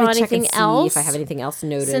saw Let me check and anything see else. if I have anything else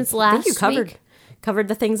noted. since I think you last covered week. covered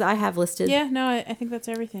the things I have listed. Yeah, no, I think that's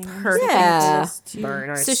everything. Perfect. Yeah.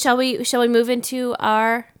 So shall we move into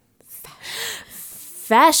our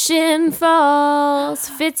fashion falls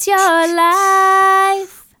fits your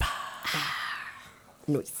life?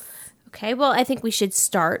 Nice. Okay, well, I think we should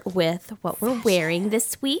start with what we're wearing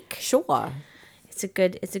this week. Sure. It's a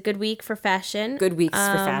good week for fashion. Good weeks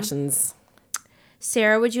for fashions.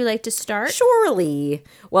 Sarah, would you like to start? Surely.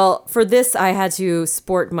 Well, for this, I had to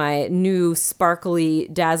sport my new sparkly,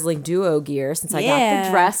 dazzling duo gear since I got Yeah. the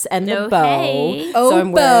dress and the No bow. hay. So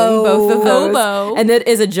I'm wearing both of those. Bow. And that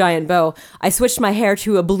is a giant bow. I switched my hair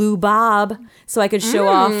to a blue bob so I could show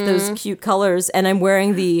off those cute colors. And I'm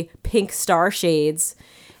wearing the pink star shades.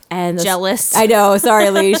 And Jealous. I know. Sorry,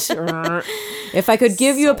 Leash. If I could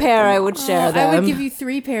give you a pair, I would share them. I would give you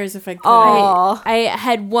 3 pairs if I could. Aw. I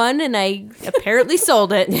had one and I apparently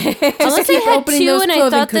sold it. Unless I keep had opening 2 those and I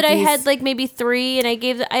clothing thought that I cookies. had like maybe 3 and I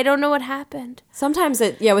gave I don't know what happened. Sometimes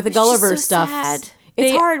with the just Gulliver so stuff, sad.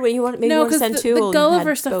 it's They- hard when you want maybe you No, want to because send the two. and Gulliver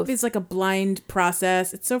had stuff both. is like a blind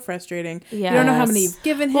process. It's so frustrating. You Yes. don't know how many you've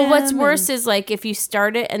given him. Well, what's and- worse is like if you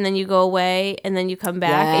start it and then you go away and then you come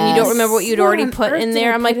back and you don't Yes. remember what you'd What already on put earth in did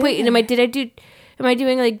there. I I'm like, put wait, in am I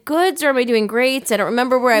doing like goods or am I doing greats? I don't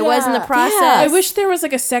remember where I was in the Yeah. process. Yeah. I wish there was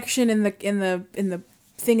like a section in the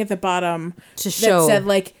thing at the bottom To that show. said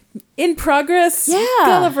like in progress. Yeah.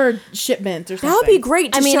 Gulliver shipment or something. That would be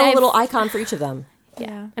great to I mean, show a I've- little icon for each of them.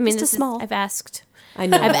 Yeah. I mean, Just a this is, small. I've asked. I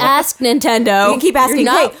know. I've asked Nintendo. You can keep asking.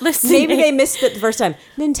 You're not Hey, listening. maybe they missed it the first time.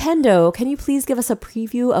 Nintendo, can you please give us a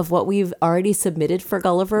preview of what we've already submitted for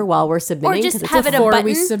Gulliver while we're submitting? just 'Cause it's have it a Before button.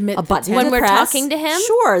 we submit a the button test. When to we're press. talking to him?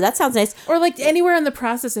 Sure, that sounds nice. Or like anywhere in the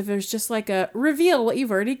process, if there's just like a reveal what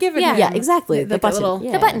you've already given Yeah. him. Yeah, exactly. Like The a button. little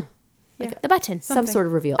Yeah. The button. The button. Some sort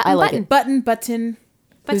of reveal. Button, I like button. it. Button.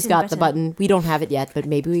 Who's got the button? We don't have it yet, but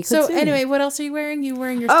maybe we could. So soon. anyway, what else are you wearing? You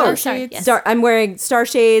wearing your Oh, star sorry, shades? yes. I'm wearing star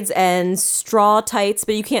shades and straw tights,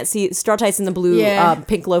 but you can't see straw tights in the blue, Yeah.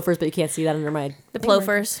 pink loafers, but you can't see that under my. The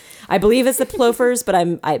plovers. I believe it's the loafers, but I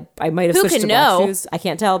might have Who switched can to black know? shoes. I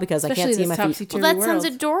can't tell because I Especially can't see this my feet. topsy-turvy Well, that world. sounds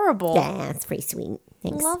adorable. Yeah, it's pretty sweet. I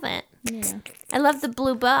Thanks. love it. Yeah. I love the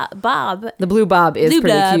blue bob. The blue bob is Blue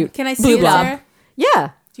pretty bob. cute. Can I see blue it, bob? Sarah? Yeah.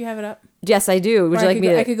 Do you have it up? Yes, I do. Would Or you like me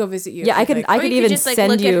to? I could go visit you. Yeah, if I you'd could. like. I Or could you even just like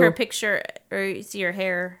send look you. at her picture or see her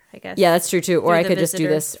hair, I guess. Yeah, that's true too. Or Through I the could just do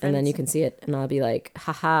visitors, this, and then you can see it, and I'll be like,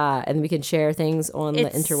 haha, and we can share things on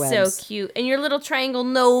It's the interwebs. so cute. And your little triangle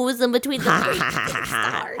nose in between the three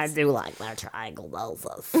I stars. do like that triangle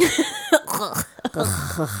noses.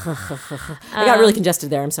 I got really congested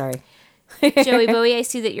there. I'm sorry. Joey Bowie, I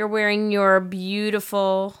see that you're wearing your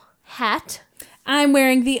beautiful hat. I'm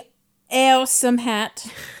wearing the awesome hat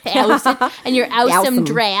And your awesome Awesome.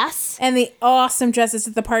 dress. and the awesome dress. Is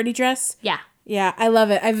it the party dress? Yeah. Yeah, I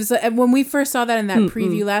love it. I was when we first saw that in that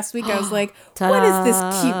preview last week. I was like, "What is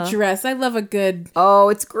this cute dress?" I love a good Oh,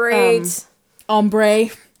 it's great. ombre.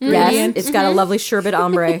 yes, gradient. it's got a lovely sherbet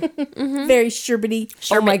ombre. Very sherbety.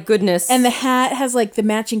 Oh my goodness. And the hat has like the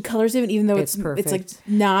matching colors of it, even though It's it's like perfect.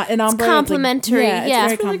 not an ombre. complementary, It's yeah.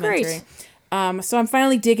 very It's really complimentary. great. So I'm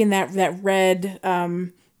finally digging that red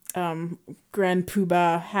Grand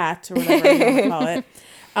Poobah hat or whatever you want to call it.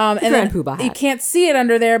 And Grand then Poobah hat. You can't see it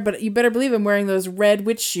under there, but you better believe I'm wearing those red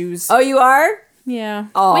witch shoes. oh, you are? Yeah.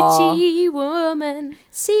 Oh, Witchy woman.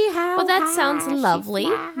 see how? Well, that sounds lovely.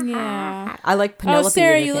 Yeah. I like Penelope. Oh,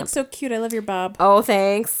 Sarah, in the you camp. look so cute. I love your bob. Oh,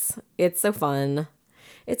 thanks. It's so fun.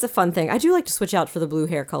 It's a fun thing. I do like to switch out for the blue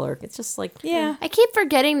hair color. It's just like Yeah. I keep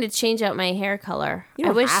forgetting to change out my hair color. you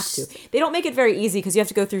don't I wish have to. They don't make it very easy because you have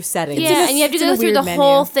to go through settings. Yeah, and you have to it's in go a through the weird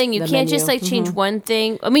whole menu. thing. You The can't just menu. like change one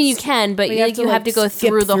thing. I mean, you can, but you you, have to, you have like, to go skip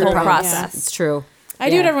through the through whole it, yeah. process. It's true. I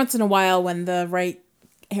do it Yeah. every once in a while when the right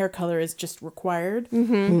hair color is just required.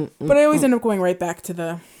 Mm-hmm. But I always end up going right back to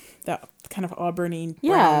the kind of auburny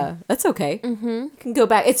Yeah, brown. that's okay. Mm-hmm. You can go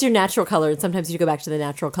back. It's your natural color, and sometimes you go back to the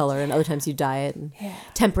natural color, and other times you dye it. And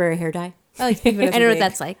temporary hair dye. I like to think of it as I a know what wig.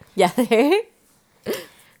 that's like. Yeah.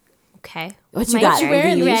 Okay. What you Might got? you wear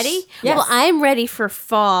it? Leash? Ready? Yes. Well, I'm ready for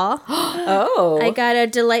fall. Oh. I got a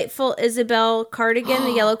delightful Isabel cardigan,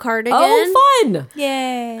 the yellow cardigan. Oh, fun.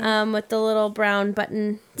 Yay. With the little brown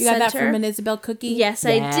button. You got that center. from an Isabel cookie? Yes,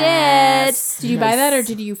 Yes. I Did you buy that or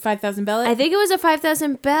did you 5,000 bell it? did. I think it was a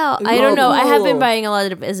 5,000 bell. I don't know. I have been buying a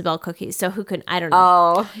lot of Isabel cookies, so who can? I don't know.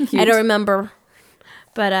 Oh, I don't remember.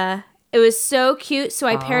 But it was so cute. So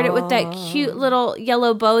I paired it with that cute little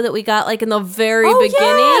yellow bow that we got like in the very beginning.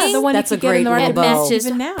 Yeah, the one That's you a can get in the great It little bow. marketplace matches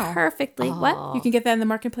even now. perfectly. What? You can get that in the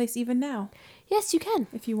marketplace even now Yes, you can.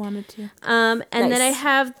 if you wanted to. And then I Nice.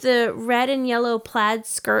 have the red and yellow plaid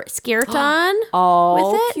skirt on.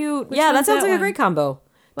 Oh, With it? cute. Which Yeah, that one's sounds that like a one? great combo.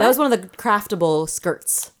 That was one of the craftable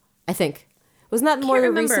skirts, I think. Wasn't that more the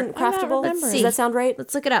remember. recent I'm not craftable? remembering. Does that sound right?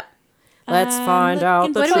 Let's look it up. Let's find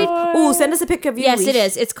out the What do we- truth. Ooh, send us a pic of you. Yes, Leash. it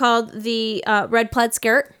is. It's called the red plaid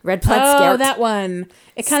skirt. Red plaid Oh, skirt. that one.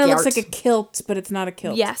 It kind of looks Skirt. like a kilt, but it's not a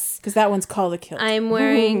kilt. Yes. Because that one's called a kilt. I'm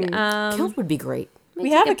wearing. Kilt would be great.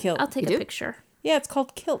 we have a kilt. I'll take You a do? picture. Yeah, it's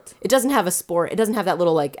called kilt. It doesn't have a sport. It doesn't have that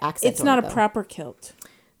little like accent. It's on not it, a though. proper kilt.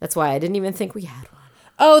 That's why I didn't even think we had one.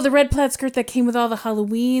 Oh, the red plaid skirt that came with all the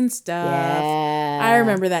Halloween stuff. Yeah. I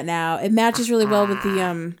remember that now. It matches really well with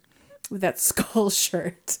the with that skull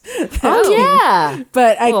shirt. Oh yeah.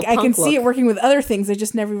 But I Little can punk see look. it working with other things. It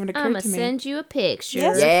just never even I'm occurred gonna to me. send you a picture.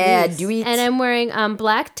 Yes. Yeah. Please. Do it. And I'm wearing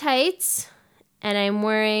black tights, and I'm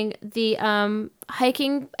wearing the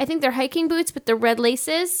hiking. I think they're hiking boots with the red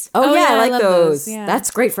laces. Oh, yeah, I like love those. those, yeah.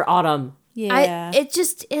 That's great for autumn. Yeah. It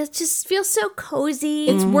just feels so cozy.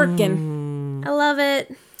 it's working. I love it.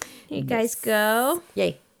 Here you guys go.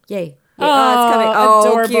 Yay. Yay. Oh, it's coming. Oh,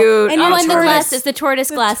 adorable. cute. And Oh, you're and the tortoise. glasses, the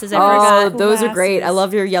tortoise glasses. I Oh, forgot. those are great. I Glasses.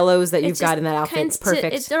 love your yellows that you've It got just in that outfit. kinds It's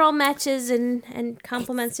perfect. they're all matches and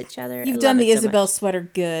complements each other. You've I done love the it so Isabel much. sweater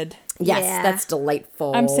good. Yes, Yeah. that's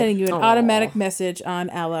delightful. I'm sending you an Aw. automatic message on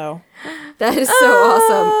Aloe. That is so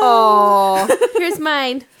awesome. Oh, Here's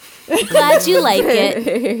mine. Glad you like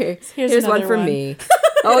it. Here's one another for me.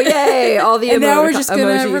 Oh, yay! All the And now we're emojis just gonna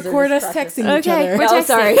are record just us practicing. texting each Okay, other. we're Oh, texting.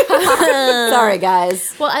 sorry. Sorry,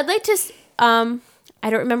 guys. Well, I'd like to. I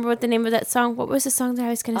don't remember what the name of that song. What was the song that I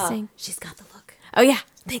was gonna sing? She's got the look. Oh yeah,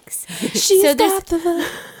 thanks. She's So this- got the look.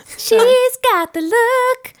 She's got the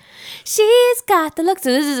look. She's got the look.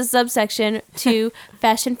 So this is a subsection to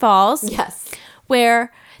Fashion Falls. Yes.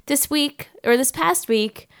 Where this past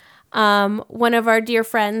week, one of our dear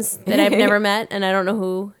friends that I've never met, and I don't know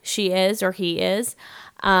who she is or he is,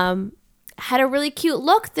 had a really cute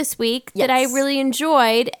look this week that I Yes. really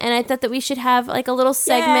enjoyed, and I thought that we should have like a little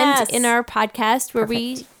segment Yes. in our podcast where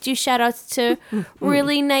we do shout outs to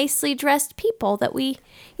really nicely dressed people that we,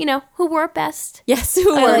 who wore best. Yes.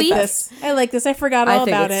 Who I were like week. this. I like this. I forgot I all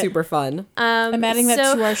think about it's it. super fun. I'm adding that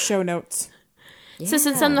so- to our show notes. So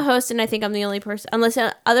since I'm the host and I think I'm the only person, unless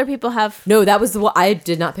other people have. No, that was the one. I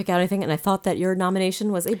did not pick out anything, and I thought that your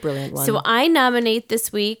nomination was a brilliant one. So I nominate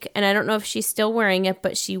this week, and I don't know if she's still wearing it,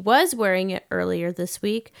 but she was wearing it earlier this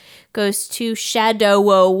week. Goes to Shadow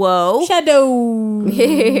Whoa Whoa. Shadow.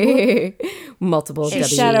 Multiple W's.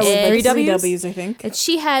 Shadow with like Three three W's? W's, I think. And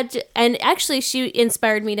she had, and actually she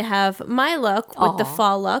inspired me to have my look with the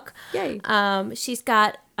fall look. Yay. She's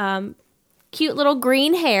got cute little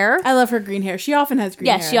green hair. I love her green hair. She often has green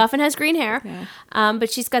hair. Yes, she often has green hair.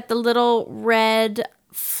 But she's got the little red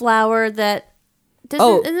flower that.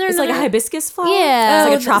 Oh, isn't there it's like a another- hibiscus flower? Yeah.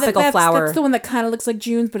 It's like a tropical flower. That's the one that kind of looks like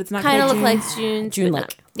June's, but it's not Kind of quite look June. like June.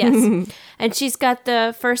 June-like. Yes. And she's got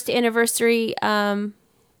the first anniversary.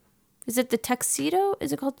 Is it the tuxedo?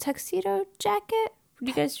 Is it called tuxedo jacket? Do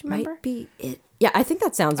you guys remember? Might be it. Yeah, I think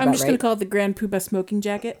that sounds I'm about just right. going to call it the Grand Poobah smoking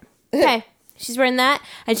jacket. Okay. She's wearing that.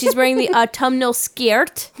 And she's wearing the autumnal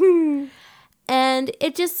skirt. And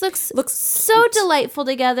it just looks so delightful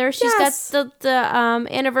together. She's Yes. got the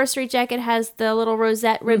anniversary jacket has the little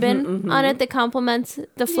rosette ribbon on it that complements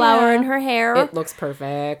the flower Yeah. in her hair. It looks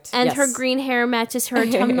perfect. And Yes. her green hair matches her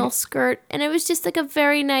autumnal skirt. And it was just like a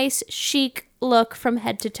very nice, chic look from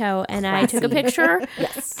head to toe. And I took a picture.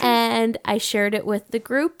 Yes. And I shared it with the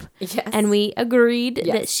group. Yes. And we agreed that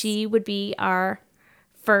Yes. she would be our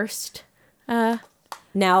first.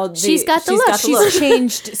 Now She's got the look. She's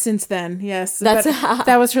changed since then, yes. That's- But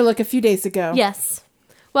that was her look a few days ago. Yes.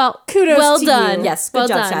 Well, Kudos well to done. you. Yes, good well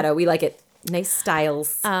job, done. Shadow. We like it. Nice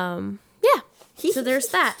styles. Yeah. So there's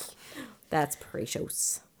that. That's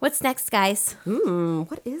precious. What's next, guys?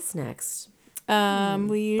 What is next?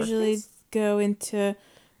 We usually go into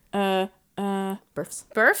Births.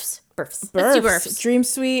 Births? Births. Let's do births. births. Dream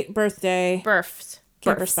Suite, birthday, Births.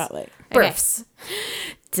 camper Births. spotlight. Births.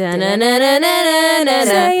 Say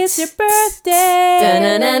it's your birthday.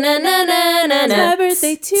 my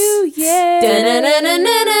birthday too, yeah.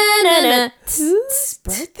 Da-na-na-na-na-na-na. Whose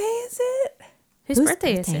birthday is it? Whose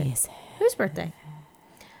birthday is it? Whose birthday?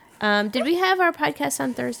 Did we have our podcast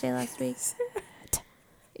on Thursday last week?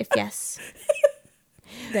 If yes,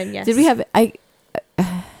 then yes. Did we have? I'm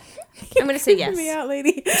gonna say yes. Me out,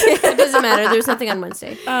 lady. It doesn't matter. There was nothing on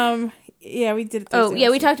Wednesday. Yeah, we did. Oh yeah,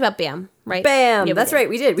 we talked about Bam, right? Bam. Yeah, That's did. right.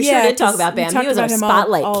 We did. We Yeah, sure did talk 'cause about we Bam. talked He was our about him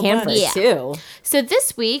spotlight all camper month. Yeah. too. So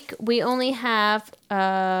this week we only have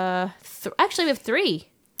actually we have three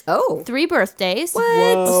birthdays. What?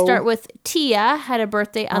 We'll start with Tia. Had a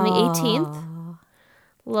birthday on the 18th.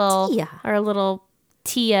 Tia. Our little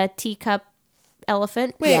Tia teacup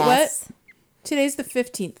elephant. Wait, Yes. what? Today's the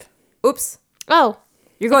 15th. Oops. Oh,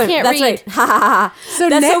 You're going. can't That's read. right. Ha ha ha. So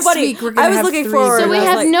That's next so funny. week we're gonna I was have looking three forward. so we I was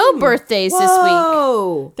have like, no birthdays this week.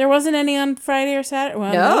 Whoa. There wasn't any on Friday or Saturday?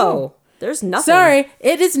 Well, No. There's nothing. Sorry,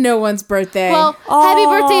 it is no one's birthday. Well, happy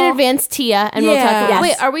birthday in advance, Tia, and we'll talk Yeah. about. Yes.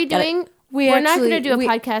 Wait, are we Got it. doing? We We're not going to actually- do a we-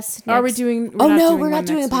 podcast. are we next. doing? Oh no, we're one not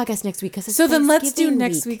doing a next week. podcast next week because So then let's do Thanksgiving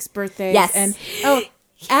next week. week's birthdays. Yes. And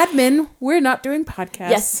admin, we're not doing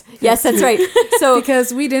podcasts. Yes, that's right. So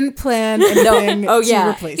Because we didn't plan anything Oh, to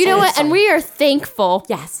yeah. replace You know it. what? And we are thankful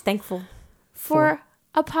yes, thankful. for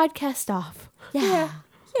a podcast off. Yeah.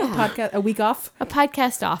 Podcast, a week off. A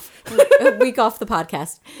podcast off. A week off the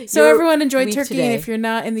podcast. So Your everyone enjoyed week turkey, today. and if you're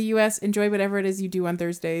not in the U.S., enjoy whatever it is you do on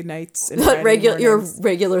Thursday nights and Friday Your mornings.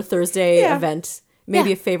 regular Thursday Yeah. event, maybe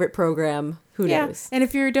Yeah. a favorite program. Who Yeah, knows? and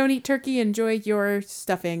if you don't eat turkey, enjoy your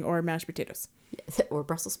stuffing or mashed potatoes Or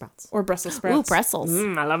Brussels sprouts. or Brussels Ooh, sprouts, Brussels.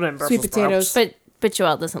 I love them. sweet potatoes, But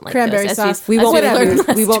Joelle doesn't like cranberry those, sauce. We won't.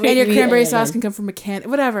 Whatever. We won't make and your you eat cranberry any of sauce them. can come from a can.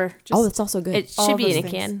 Whatever. Just Oh, that's also good. It all should be those in a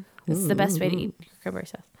things. can. It's the best way to eat cranberry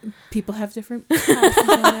sauce. people have different.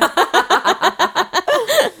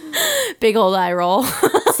 Big old eye roll.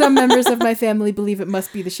 Some members of my family believe it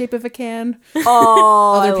must be the shape of a can.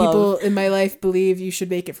 Oh, Other people in my life believe you should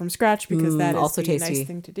make it from scratch because that is also the tasty. nice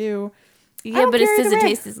thing to do. Yeah, don't but it care either doesn't way.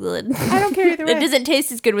 taste as good. I don't care either way. It doesn't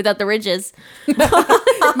taste as good without the ridges.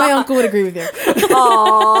 My uncle would agree with you.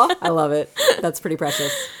 Aw, I love it. That's pretty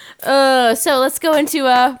precious. So let's go into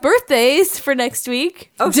birthdays for next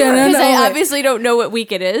week. Oh, sure. Because No, I wait. obviously don't know what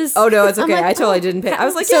week it is. Oh no, it's okay. like, I totally didn't pay. I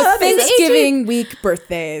was like, So yeah, that makes sense. Thanksgiving week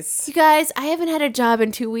birthdays. You guys, I haven't had a job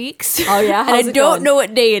in 2 weeks. Oh yeah, and how's I it don't going? know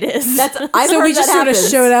what day it is. That's I've So heard we just that sort of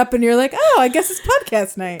happens. showed up and you're like, oh, I guess it's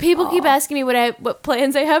podcast night. People keep asking me what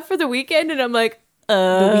plans I have for the weekend, and I'm like,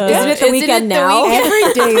 Isn't it the weekend now?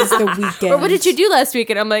 Every day is the weekend. Or what did you do last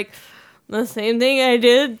week? And I'm like, the same thing I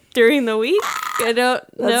did during the week. I don't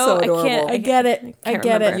know. so I adorable. can't. I get it. I can't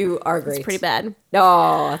get remember. it. You are great. It's pretty bad.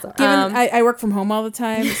 No, that's all right. Given I work from home all the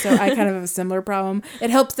time, so I kind of have a similar problem.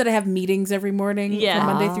 It helps that I have meetings every morning Yeah.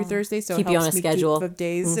 from Monday through Thursday, so Keep it you helps on a me schedule. keep the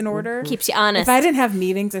days in order. Keeps you honest. If I didn't have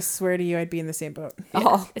meetings, I swear to you, I'd be in the same boat.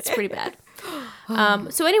 Oh, It's pretty bad.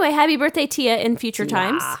 So anyway, happy birthday, Tia, in future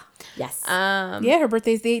times. yes. Yeah, her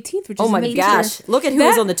birthday's the 18th, which oh is my in the gosh! future. Look at who That-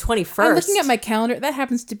 was on the 21st. I'm looking at my calendar. That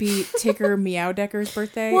happens to be Tigger Meowdecker's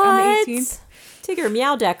birthday what? on the 18th. Tigger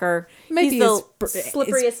Meowdecker. Might He's be the his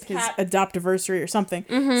slipperiest his cat. adoptiversary or something.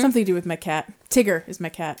 Something to do with my cat. Tigger is my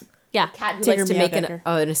cat. Yeah. Cat who Tigger likes to make Meowdecker.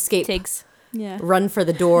 an escape, Tigs. Yeah. run for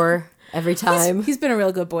the door every time. He's been a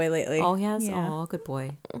real good boy lately. Oh yes. Yeah. Oh, good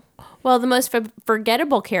boy. Well, the most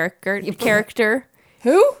forgettable character,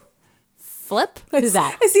 Who? Flip. Who's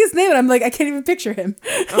that? I see his name and I'm like, I can't even picture him.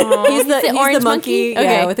 He's the orange monkey. monkey? Yeah,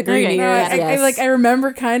 Okay. with the green Okay. ears. I yes.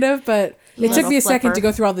 remember kind of, but it took Little me a second flipper. to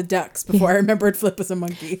go through all the ducks before I remembered Flip was a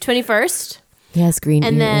monkey. 21st. Yes, green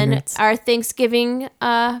And then our Thanksgiving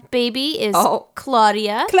baby is Oh.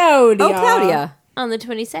 Claudia Claudia. Oh, Claudia. on the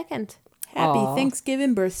 22nd. Happy Aw.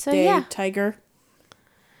 Thanksgiving birthday, yeah. Tiger.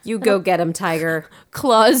 You go get him, Tiger.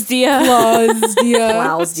 Claudia. Claudia.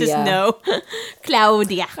 Klaus, Just yeah. no.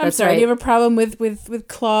 Claudia. I'm That's sorry, right. do you have a problem with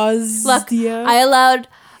Claus? Look, I allowed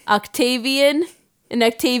Octavian and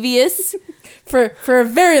Octavius for a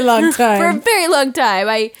very long for a time. very long time.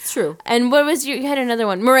 It's true. And what was you had another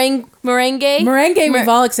one? Merengue. Merengue, we've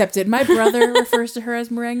all accepted. My brother refers to her as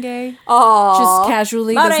merengue. Oh, Just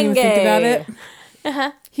casually, doesn't even think about it.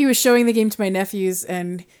 Uh-huh. He was showing the game to my nephews,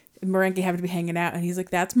 and merengue happened to be hanging out, and he's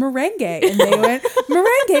like, "That's merengue," and they went,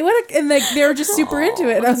 "Merengue, what?" And like they were just super into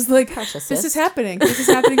it. And I was like, Precious "This is sis. happening. This is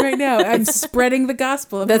happening right now. I'm spreading the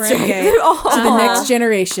gospel of That's merengue right. to the next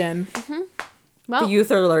generation." Well, The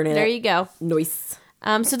youth are learning there it. you go. Nice.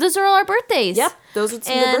 So those are all our birthdays. Yep, those are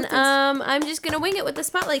some And good birthdays. I'm just gonna wing it with the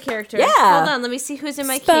spotlight character. Yeah. Hold on, let me see who's in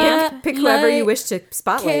my camp. Pick whoever you wish to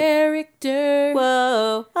spotlight. Character.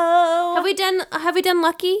 Whoa. Oh. Have we done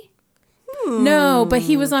Lucky? No, but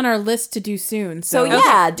he was on our list to do soon. So So,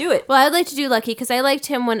 yeah, do it. Well, I'd like to do Lucky because I liked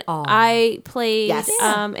him when I played Yes.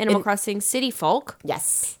 Animal Crossing City Folk.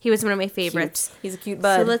 Yes. He was one of my favorites. He's a cute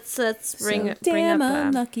So bud. let's bring up. damn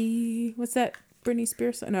unlucky. What's that? Britney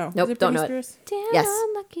Spears? song? No. Nope, Was it don't Britney know it. Spears? Damn Yes.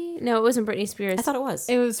 Unlucky. No, it wasn't Britney Spears. I thought it was.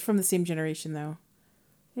 It was from the same generation, though.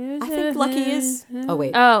 I think Lucky is. Oh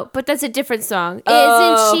wait. Oh, but that's a different song.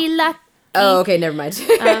 Oh. Isn't she lucky? Oh, okay, never mind.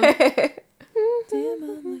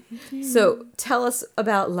 So tell us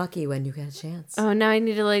about Lucky when you get a chance. Oh, now I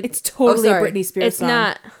need to like. It's totally a sorry. Britney Spears It's song.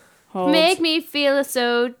 not. Hold. Make me feel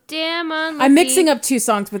so damn unlucky. I'm mixing up two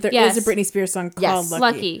songs, but there is Yes. a Britney Spears song called Yes. Lucky.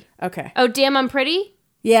 Lucky. Okay. Oh, damn, I'm pretty.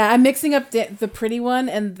 Yeah, I'm mixing up the pretty one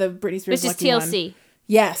and the Britney Spears Which is Lucky TLC. one.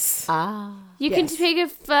 Yes. Ah. You Yes. can take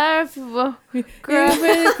it far. That's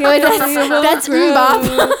That's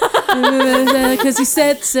Mbop. because you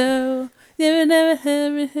said so. Yeah.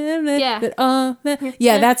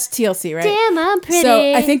 Yeah, that's TLC, right? Damn, I'm pretty.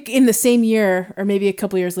 So I think in the same year, or maybe a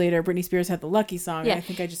couple years later, Britney Spears had the Lucky song. Yeah. And I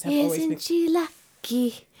think I just have always Isn't mixed. she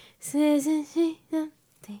lucky? Isn't she lucky?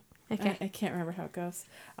 Okay. I can't remember how it goes.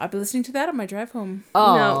 I'll be listening to that on my drive home.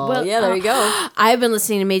 Oh, No, well, yeah, there you go. I've been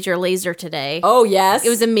listening to Major Lazer today. Oh, yes. It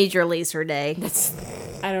was a Major Lazer day.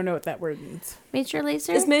 I don't know what that word means. Major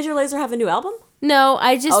Lazer? Does Major Lazer have a new album? No,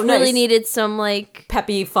 I just Oh, really nice. neted some like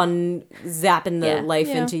Peppy, fun, zapping the Yeah. life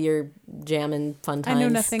Yeah. into your jam and fun times. I know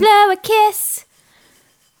nothing. blow a kiss,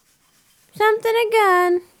 something a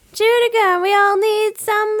gun, shoot a gun. We all need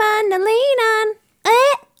someone to lean on.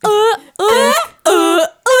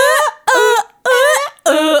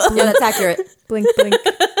 Yeah, that's accurate. Blink, blink.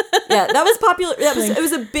 Yeah, that was popular. It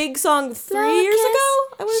was a big song 3 years ago.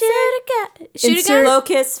 I want to say. Shoot a gun. Shoot a Insert- gun.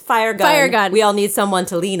 Locust, fire gun. Fire gun. We all need someone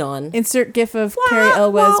to lean on. Insert gif of Carrie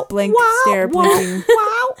Elwes blink, stare, blinking.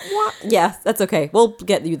 Yeah, that's okay. We'll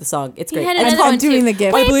get you the song. It's great. had It's another called- one too. doing the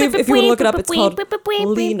gif. I believe if you want to look it up, it's called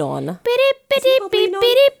Lean On.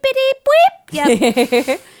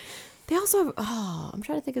 Yep. They also have, I'm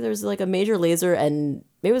trying to think if there was like a Major Lazer and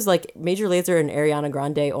maybe it was like Major Lazer and Ariana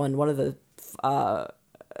Grande on one of the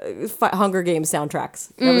Hunger Games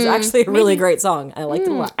soundtracks. That was actually a really great song. I liked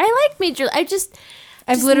it a lot. I like Major. I've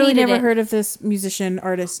literally needed never it. heard of this musician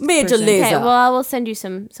artist. Major person. Lazer. Okay, well, I will send you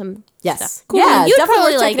some Yes. stuff. Cool. Yeah, You'd definitely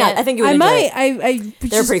probably worth like checking out. it. I think you would I enjoy might. it. I They're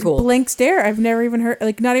just pretty cool. Blink stare. I've never even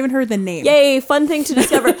heard, not even heard the name. Yay, fun thing to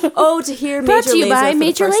discover. Oh, to hear Brought Major to you Lazer by for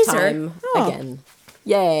Major the first Lazer. time Oh. again.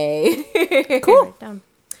 Yay. Cool. Down.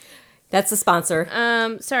 That's the sponsor.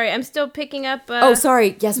 Sorry, I'm still picking up. Oh,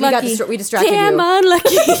 sorry. Yes, Lucky. we distracted damn you.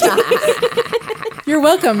 unlucky. You're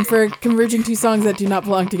welcome for converging two songs that do not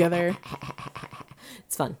belong together.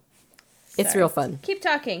 It's fun. It's real fun. Keep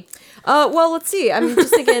talking. Well, let's see. I'm just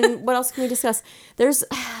thinking, what else can we discuss? Was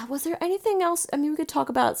there anything else? I mean, we could talk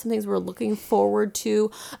about some things we're looking forward to.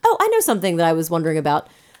 Oh, I know something that I was wondering about.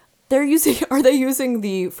 Are they using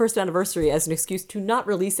the first anniversary as an excuse to not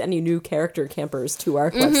release any new character campers to our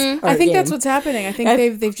quest? I think that's what's happening. I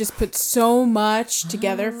think they've just put so much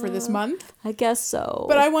together for this month. I guess so.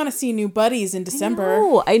 But I want to see new buddies in December.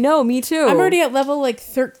 Oh, I know. Me too. I'm already at level like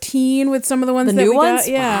 13 with some of the ones the that new we ones.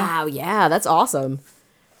 got. Yeah. Wow. Yeah, that's awesome.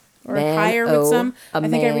 Or Man, higher with some. a I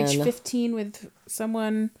think I reached man. 15 with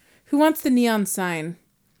someone who wants the neon sign.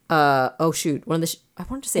 Oh shoot. One of the. I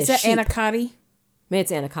wanted to say Is a that sheep. Anacotti? Maybe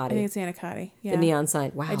it's I think Anacotti. it's Anacotti. Yeah. The neon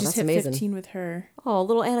sign. Wow, I just that's hit amazing. 15 with her. Oh,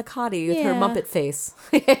 little Anacotti with her Yeah. Muppet face.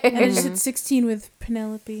 And I just hit 16 with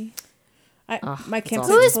Penelope. My that's campsite's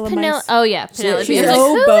awesome. Who is full of Penelope? mice. Oh yeah, Penelope. she's I was an like,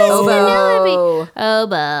 who is oboe. Penelope? Oboe.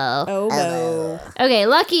 Oboe. Oboe. Okay,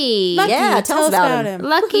 Lucky. Lucky, Yeah, tell us about him.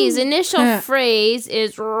 Lucky's initial phrase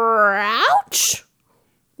is "Rouch."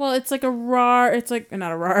 Well, it's like a rar. It's like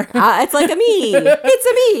not a rar. It's like a me. It's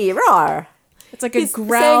a me. Roar. It's like a He's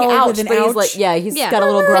growl saying ouch, with an but ouch. he's like, he's Yeah. got a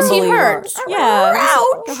little Because grumbly. he hurts. roar. Yeah,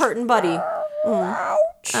 he's like a hurting buddy.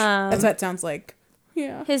 That's what it sounds like.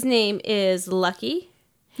 Yeah. His name is Lucky.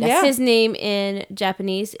 Yeah. His name in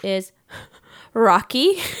Japanese is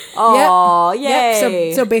Rocky. Oh, yay.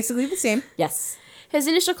 Yep. So basically the same. yes. His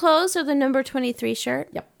initial clothes are the number 23 shirt.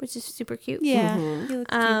 Yep. Which is super cute. Yeah. Mm-hmm. He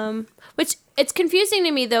looks cute. Which it's confusing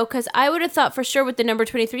to me though, because I would have thought for sure with the number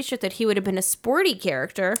 23 shirt that he would have been a sporty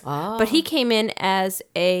character, but he came in as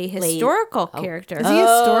a historical character. Is he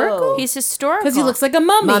historical? He's historical Because he looks like a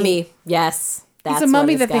mummy. Mummy. Yes. That's He's a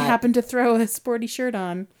mummy what that it's they got. happen to throw a sporty shirt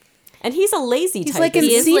on. And he's a lazy He's type. like isn't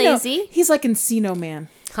He is Encino. lazy. He's like Encino Man.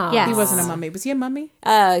 Huh. Yeah. He wasn't a mummy. Was he a mummy?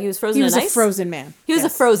 He was frozen He was in a ice? frozen man. He was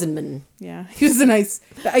Yes. a frozen man. Yeah. He was the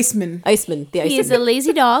Iceman. Iceman. The He is Iceman. a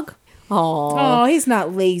lazy dog. Aw. Oh, he's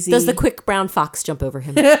not lazy. Does the quick brown fox jump over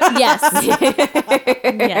him? Yes.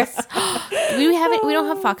 Yes. We don't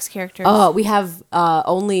have fox characters. Oh, we have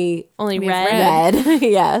only Only we have red. red.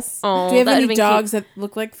 Yes. Oh, Do you have that would've any been dogs that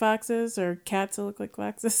look like foxes or cats that look like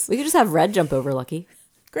foxes? We could just have red jump over Lucky.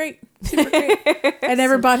 Great, super great. I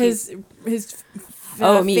never bought his. Me face.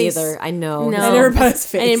 either. I know. No. I never bought his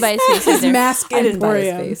face. I didn't buy his face His either. mask I didn't buy his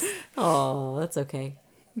emporium. face. Oh, that's okay.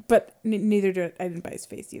 But neither did I. Didn't buy his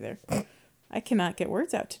face either. I cannot get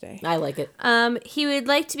words out today. I like it. He would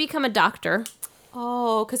like to become a doctor,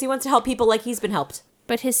 Oh, because he wants to help people like he's been helped.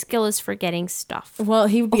 but his skill is forgetting stuff. Well,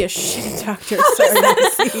 he would be a shitty doctor. Sorry,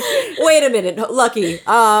 Nancy. Wait a minute, Lucky.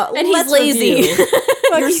 And he's let's lazy. review.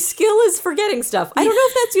 Your skill is forgetting stuff. I don't know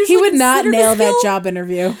if that's usually He would not considered a nail that skill. job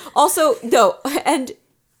interview. Also, no, and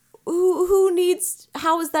who needs?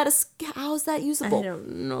 How is that usable? I don't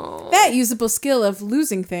know. That usable skill of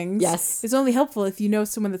losing things Yes. is only helpful if you know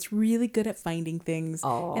someone that's really good at finding things,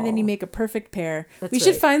 and then you make a perfect pair. That's we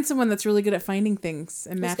should right. find someone that's really good at finding things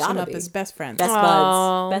and match them gotta up be. as best friends. Best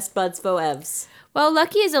Aw. buds, best buds, foevs. Well,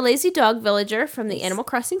 Lucky is a lazy dog villager from the Animal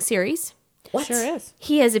Crossing series. What? Sure is.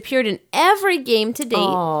 He has appeared in every game to date.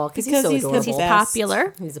 Oh, because he's Because so he's the adorable. He's best.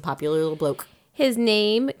 popular. He's a popular little bloke. His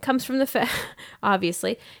name comes from the fact,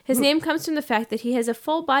 obviously, his name comes from the fact that he has a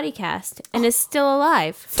full body cast and is still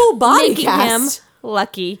alive. Full body making cast? him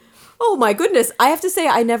lucky. Oh my goodness! I have to say,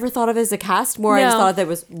 I never thought of it as a cast. More, I just No. thought that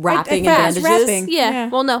was wrapping I and thought it bandages. was wrapping. Yeah. Yeah.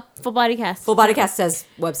 Well, no, full body cast. Full body cast says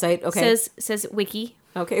website. Okay. Says wiki.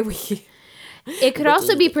 Okay. We. It could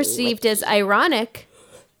also be perceived as ironic,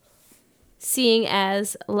 seeing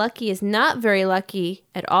as Lucky is not very lucky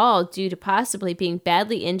at all due to possibly being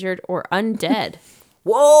badly injured or undead.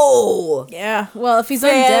 Whoa! Yeah. Well, if he's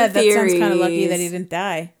Fan undead, that sounds kind of lucky theories. that he didn't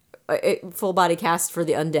die. Full body cast for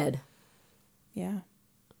the undead. Yeah.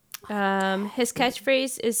 His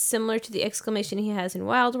catchphrase is similar to the exclamation he has in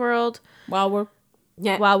Wild World. While we're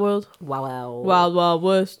Yeah. Wild World. Wow. Wild Wild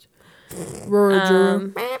West.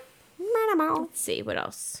 Roger. Let's see, what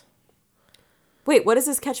else? Wait, what is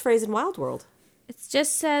his catchphrase in Wild World? It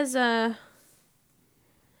just says,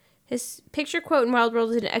 his picture quote in Wild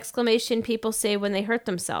World is an exclamation people say when they hurt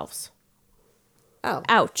themselves. Oh.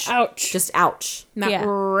 Ouch. Ouch. Just ouch. Not Yeah. ouch.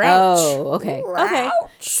 Oh, okay. Okay.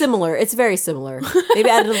 Similar. It's very similar. They've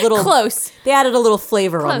added a little Close. They added a little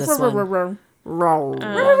flavor on Close. this one.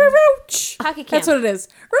 Roach. Hockey camp. That's what it is.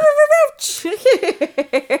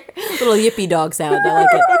 Little yippy dog sound. I like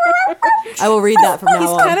it. I will read that from now He's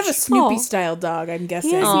on. kind of a Snoopy Aw. style dog, I'm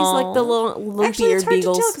guessing. He is. He's like the little Actually, it's beard hard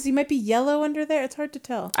beagles. to tell because he might be yellow under there. It's hard to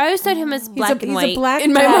tell. I always thought him as black and he's a white black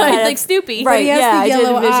in my dog. mind, Yeah, like Snoopy. right. But he has yeah, the I did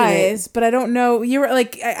yellow envision it. eyes, but I don't know. You're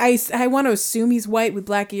like I want to assume he's white with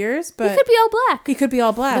black ears, but He could be all black. he could be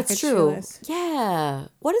all black. I That's just true. realized. Yeah.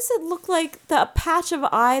 What does it look like? The patch of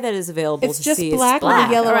eye that is available It's to just see is black with black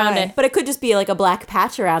a yellow around eye. it. But it could just be like a black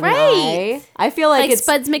patch around Right. the eye. I feel like Like it's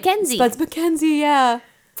Spuds McKenzie. Spuds McKenzie. Yeah.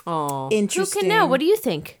 Oh. Who Interesting. can know? What do you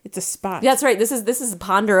think? It's a spot. That's right. This is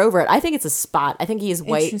ponder over it. I think it's a spot. I think he is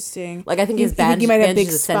white. Interesting. Like I think You his think bandage, he might have bandage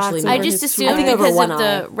big is spots essentially. over I white. just his assumed I think over because one of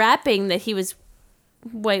eye. the wrapping that he was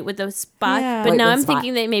white with those spots. Yeah. But White now with I'm spot.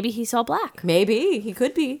 thinking that maybe he's all black. Maybe he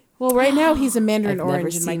could be. Well, right now he's a mandarin I've never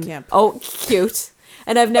orange in my seen- camp. Oh, cute.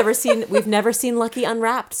 And we've never seen Lucky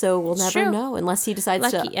unwrapped, so we'll never true. know unless he decides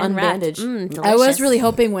Lucky to unwrapped. unbandage. I was Delicious. really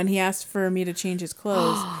hoping when he asked for me to change his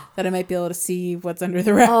clothes that I might be able to see what's under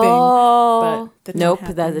the wrapping. Oh, But that didn't nope,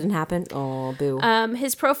 happen. that didn't happen. Oh, boo.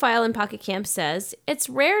 His profile in Pocket Camp says, it's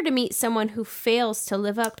rare to meet someone who fails to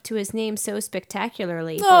live up to his name so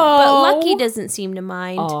spectacularly. But Oh. Lucky doesn't seem to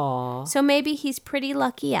mind. Aw. So maybe he's pretty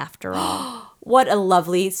lucky after all. What a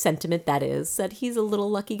lovely sentiment that is. That he's a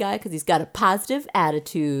little lucky guy because he's got a positive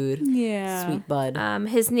attitude. Yeah. Sweet bud.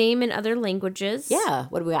 His name in other languages Yeah.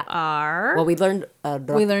 What do we got? are Well, we learned.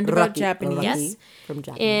 We learned about Japanese. Yes. From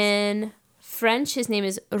Japanese. in French. His name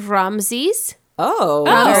is Ramses. Oh,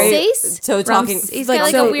 Ramses. so talking. He's Like, got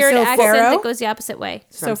like so- a weird so accent Pharaoh? that goes the opposite way.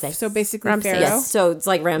 Ramses. So basically Ramses. Pharaoh. Yes. So it's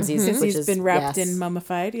like Ramses, Since which he's is been wrapped yes. and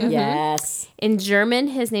mummified. Yeah. Yes. In German,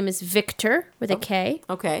 his name is Victor with a K.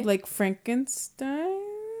 Okay. Like Frankenstein?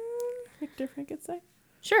 Victor Frankenstein?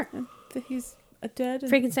 Sure. That he's a dead? And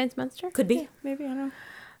Frankenstein's monster. Could be. maybe, I don't know.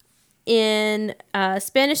 In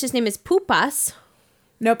Spanish, his name is Pupas,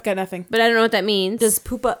 Nope, got nothing. but I don't know what that means. Does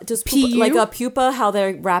pupa PU? like a pupa? How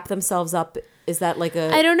they wrap themselves up? Is that like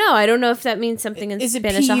a? I don't know. I don't know if that means something in Is it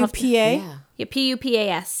Spanish. I'll have to- P-U-P-A? Yeah.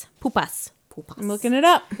 Yeah, Pupas. Pupas. Pupas. I'm looking it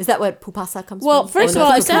up. Is that what pupasa comes Well, from? first Oh, of no,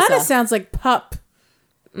 all, it it's kind pupasa. of sounds like pup.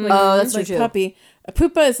 Oh, that's Like true. puppy. A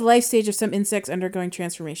pupa is the life stage of some insects undergoing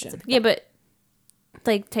transformation. Yeah, but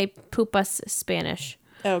like type Pupas is Spanish.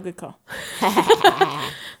 Oh, good call.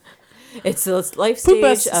 It's the life stage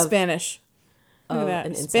Pupas of Spanish. Look an at that.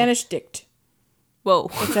 insect. Spanish dict. Whoa.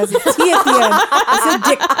 It has a T at the end. It's a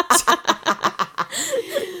dict.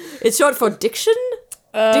 It's short for diction.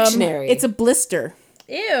 Dictionary. It's a blister.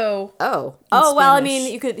 Ew. oh well. I Spanish.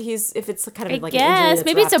 mean, you could. If it's kind I of like an injury guess that's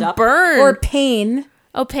maybe it's wrapped a up. burn. Or pain.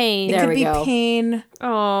 oh, pain. It There could we be go. pain.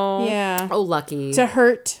 Oh. Yeah. Oh, lucky. To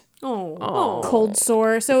hurt. Oh, Cold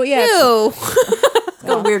sore. So yeah. Ew.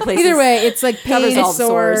 go weird places. Either way, it's like Covers pain, all the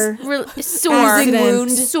sore, Sore. Accident.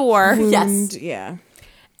 wound. Sore. Yes. wound. Yeah.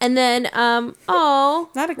 And then,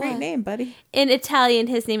 Not a great name, buddy. in Italian,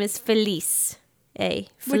 his name is Felice.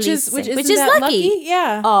 Which is Felice. lucky.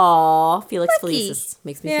 Yeah. Aw, Felix Lucky. Felicis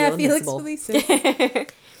makes me Yeah, feel Felix invincible. Felice.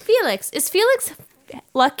 Felix. Is Felix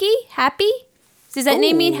lucky? Happy? Does that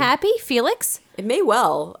name mean Ooh. happy? Felix? It may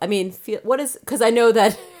well. I mean, what is? Because I know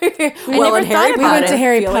that. never in Harry thought Potter, about it. We went to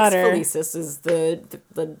Harry Felix Potter. Felicis is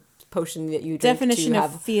the potion that you drink Definition to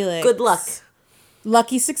of have Felix. good luck.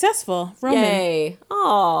 Lucky, successful. Roman. Yay!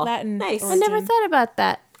 Oh, Latin nice. I never thought about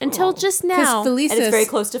that until just Because now. Felicis And it's very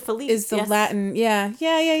close to Felice. is the yes. Latin.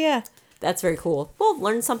 Yeah. That's very cool. Well,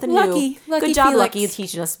 learn something Lucky. new. Lucky Good job, Felix. Lucky,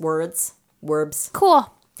 teaching us words. Verbs.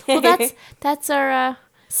 Cool. Well, that's our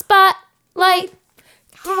spotlight.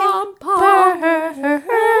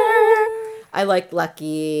 I like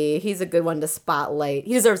Lucky. He's a good one to spotlight.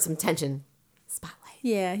 He deserves some attention. Spotlight.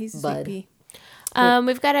 Yeah, he's a Bud. sweet pea.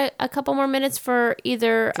 We've got a couple more minutes for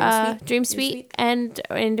either Dream Suite and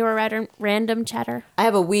our random chatter. I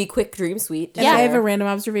have a wee quick dream suite. to And I have share. a random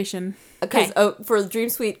observation. Because Okay. for the Dream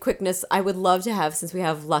Suite quickness, I would love to have, since we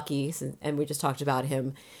have Lucky, and we just talked about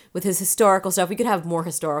him, with his historical stuff, we could have more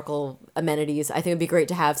historical amenities. I think it'd be great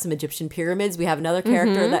to have some Egyptian pyramids. We have another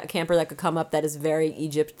character, that camper that could come up that is very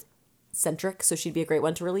Egypt-centric, so she'd be a great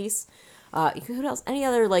one to release. Who else? Any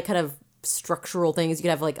other, like, kind of structural things? You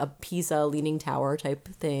could have, like, a Pisa leaning tower type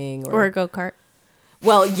thing. Or a go-kart.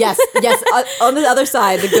 Well, yes. On the other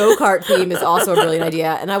side, the go-kart theme is also a brilliant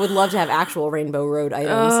idea, and I would love to have actual Rainbow Road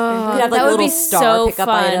items. You could have like That would little be star so pickup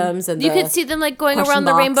fun. items, and you the could see them like going question around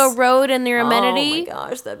the box. Rainbow Road and their amenity Oh my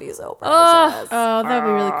gosh, that'd be so precious. Oh, that would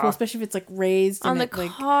be really cool, especially if it's like raised on and the it, like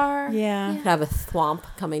car. yeah, Could have a thwomp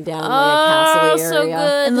coming down Oh, like a castle so area.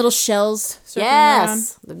 good. and little shells. circling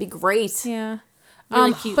Yes, that'd be great. around. Yeah.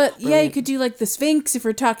 Really cute. But yeah, you could do like the Sphinx if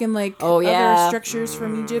we're talking like Oh, yeah. other structures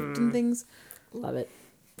from Egypt and things. Love it.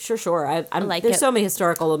 Sure. I'm like there's it. so many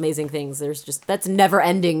historical amazing things. There's just that's never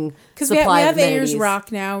ending Because we supply have of Ayers amenities. Rock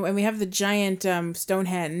now, and we have the giant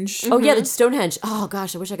Stonehenge. Oh yeah, the Stonehenge. Oh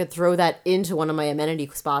gosh, I wish I could throw that into one of my amenity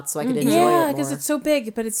spots so I could enjoy Yeah, it because more. it's so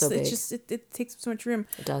big, but it's So big. just it takes so much room.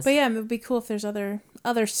 It does. But yeah, it would be cool if there's other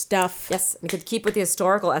stuff. Yes, we could keep with the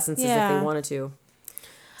historical essences if Yeah. they wanted to.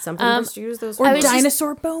 Some people just use those. Or I was just-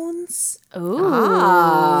 dinosaur bones. Ooh.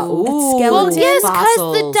 Ooh, skeleton. Well, yes, because the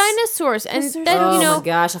fossils. dinosaurs, and there's- then Oh you know my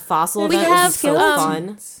gosh, a fossil we event would be have, so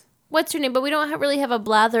fun. what's her name, but we don't really have a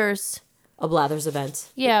Blathers. A Blathers event.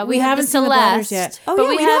 Yeah, We have haven't the seen the Blathers Celeste, yet. Oh, but yeah,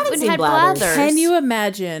 we we haven't haven't seen had Blathers. Blathers. Can you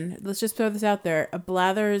imagine? Let's just throw this out there: a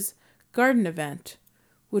Blathers garden event.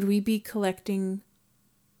 Would we be collecting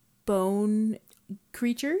bone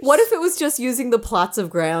creatures? What if it was just using the plots of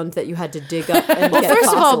ground that you had to dig up and get First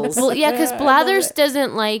of all, fossils? yeah, because I love Blathers it.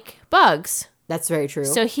 doesn't like bugs, That's very true.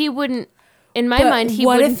 so he wouldn't. In my But mind, he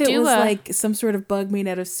what wouldn't if it do was a. like some sort of bug made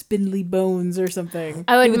out of spindly bones or something?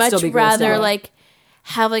 I would would much still be grossed rather out. like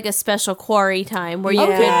have like a special quarry time where you Oh,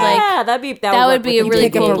 could like. yeah, That would be a really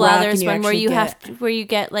pick up cool a rock and Blathers you one where actually you get- where you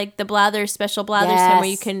get like the Blathers special Blathers time where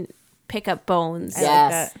you Yes. can pick up bones like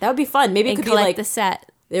Yes, that would be fun. Maybe it and could be collect like the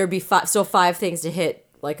set. there would be still five things to hit,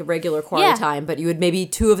 like a regular quarry Yeah. time, but you would maybe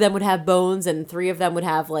 2 of them would have bones and 3 of them would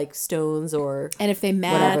have like stones or And if they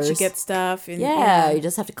match, you Whatevers. get stuff. And, yeah, you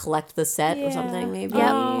just have to collect the set or something. Maybe. Yep.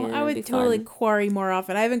 Oh, I would totally quarry more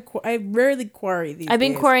often. I rarely quarry these I've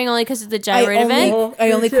been days. quarrying only because of the I gyroid event.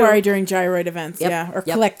 only quarry during gyroid events, Yep, yeah, or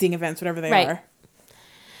yep. collecting events, whatever they Right.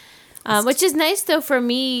 are. Which is nice though for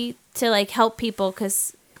me to like help people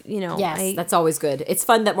because Yes, that's always good. It's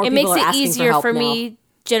fun that more it people makes are it asking easier for help for now. me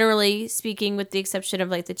generally speaking, with the exception of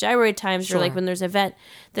like the gyroid times or like Sure. when there's an event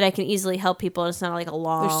that I can easily help people. It's not like a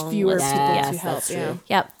long. There's fewer list. people Yes, to help. that's Yeah. true.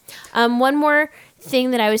 Yep. One more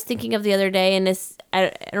thing that I was thinking of the other day, and this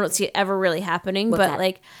I don't see it ever really happening, What's but that?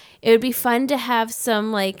 like it would be fun to have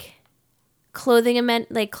some like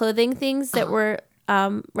clothing things that were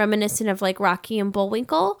reminiscent of like Rocky and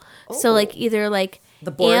Bullwinkle. So like either like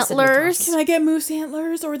The Boris and antlers, Can I get moose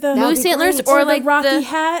antlers or the That would moose be antlers, great. or Or the like Rocky the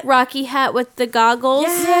hat? Rocky hat with the goggles.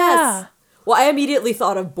 Yeah. Well, I immediately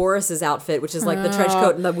thought of Boris's outfit, which is like the trench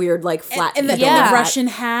coat and the weird like flat And the Yeah. Russian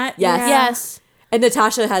hat. Yes. Yeah. Yes. And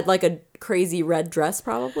Natasha had like a crazy red dress,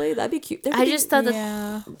 probably. That'd be cute. I just thought that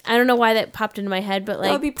Yeah. I don't know why that popped into my head, but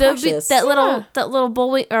like would be precious. that little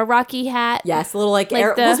bullwing or Rocky hat. Yes, a little like Like air.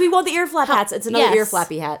 the- Because we want the ear flap hats. It's another Yes. ear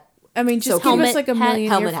flappy hat I mean, just So give helmet us like a hat- million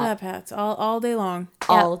helmet ear hat. flap hats all day long.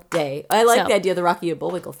 all day. I like So- the idea of the Rocky and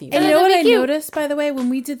Bullwinkle theme. And Yeah, you know what that'd I be cute. noticed, by the way, when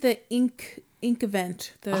we did the ink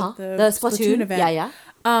event, the Splatoon event.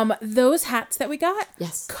 Yeah. Those hats that we got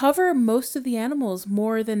Yes. cover most of the animals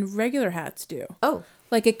more than regular hats do. Oh.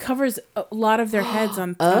 Like it covers a lot of their heads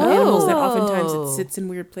on animals that oftentimes it sits in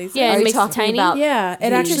weird places. Yeah, Are it you makes it talking tiny. about- Yeah,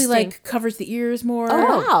 it actually Interesting. like covers the ears more.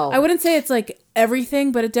 Oh, wow. I wouldn't say it's like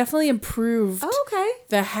everything, but it definitely improved Oh, okay.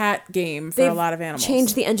 the hat game for a lot of animals.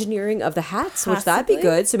 Changed the engineering of the hats, which that'd be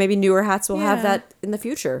Possibly. good. So maybe newer hats will have Yeah. that in the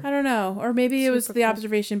future. I don't know, or maybe it was the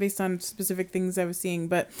observation based on specific things I was seeing.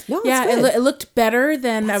 But No, that's yeah, good. it looked better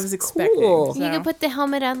than I was expecting. cool. You so. could put the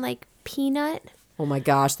helmet on like Peanut. Oh my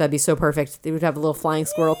gosh, that'd be so perfect. They would have a little flying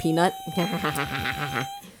squirrel peanut. That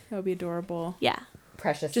would be adorable. Yeah.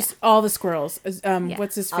 Precious. Just all the squirrels.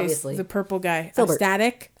 What's his face? Obviously. The purple guy. Filbert.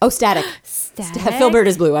 Static. Oh, static. Static. Filbert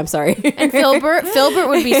is blue. I'm sorry. And Filbert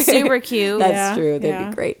would be super cute. That's Yeah, true. That'd yeah.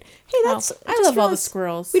 be great. Hey, that's. I just love all the realized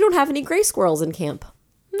squirrels. We don't have any gray squirrels in camp.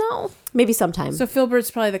 No. Maybe sometime. So Filbert's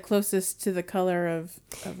probably the closest to the color of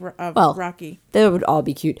Well, Rocky. That would all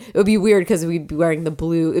be cute. It would be weird because we'd be wearing the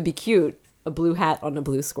blue. It'd be cute. A blue hat on a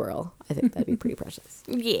blue squirrel. I think that'd be pretty precious.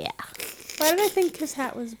 Yeah. Why did I think his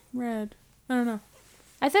hat was red? I don't know.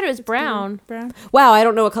 I thought it was brown. Brown. Wow, I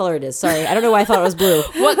don't know what color it is. Sorry, I don't know why I thought it was blue.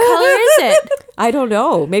 What color is it? I don't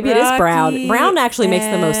know. Maybe it is brown. Rocky Brown actually makes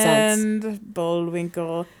the most sense. And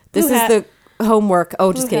Bullwinkle. This Blue is hat. the homework.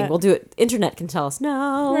 Oh, just Blue kidding. hat. We'll do it. Internet can tell us.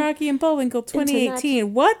 No. Rocky and Bullwinkle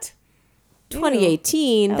 2018. What?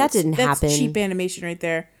 2018. That didn't That's happen. cheap animation right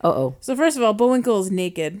there. Uh-oh. So first of all, Bullwinkle is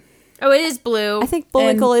naked. Oh, it is blue. I think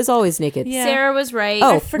Bullwinkle is always naked. Yeah. Sarah was right.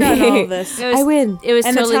 Oh. I forgot all of this. It was, I win. It was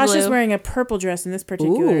And totally Natasha's blue. wearing a purple dress in this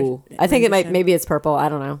particular. Ooh. I think it might. rendition. Maybe it's purple. I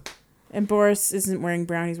don't know. And Boris isn't wearing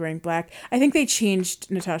brown; he's wearing black. I think they changed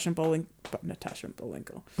Natasha and Bullwinkle.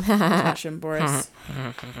 Natasha and Boris. No,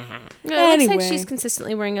 it looks Anyway. like she's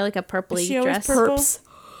consistently wearing like a purpley Is she always dress. purple? Perps.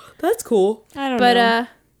 That's cool. I don't But know.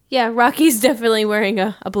 yeah, Rocky's definitely wearing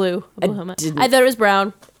a blue helmet. didn't- I thought it was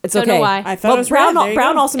brown. It's Don't okay. know why. I thought it was brown. red. There you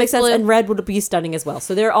Brown go. also makes It's sense, blue. and red would be stunning as well.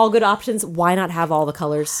 So they're all good options. Why not have all the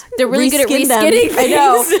colors? They're really good at Reskin them. reskinning I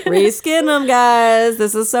know. things. Reskin them, guys.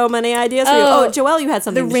 This is so many ideas for you. Oh, Oh, Joelle, you had The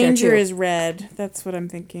something. to ranger share too. is red. That's what I'm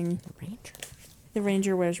thinking. Ranger. The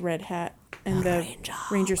ranger wears red hat, and the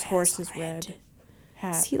ranger's horse is red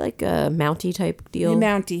hat. Is he like a Mountie type deal?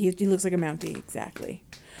 Mountie. He looks like a Mountie, exactly.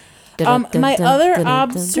 Dun, dun, My dun, other dun, dun,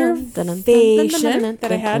 dun, dun, dun, dun, observation dun,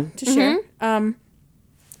 that I dun, had to share.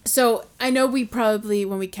 So I know we probably,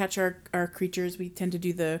 when we catch our creatures, we tend to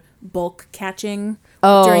do the bulk catching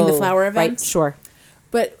during the flower events. Right, sure.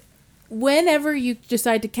 But whenever you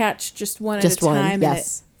decide to catch just one Just at a one, time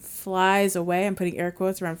yes. and it flies away, I'm putting air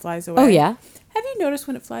quotes around flies away. Oh, yeah? Have you noticed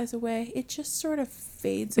when it flies away, it just sort of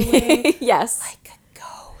fades away Yes. like a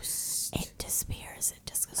ghost? It disappears. It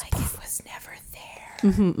just goes Like it was never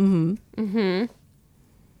there.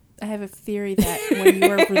 I have a theory that when you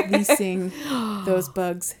are releasing those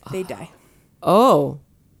bugs, they die. Oh.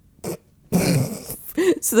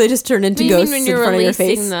 So they just turn into What do you mean ghosts when in you're front of your releasing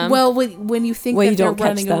face? them? Well, when you think When that you they're don't catch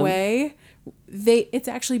running them. away, it's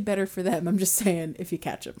actually better for them. I'm just saying, if you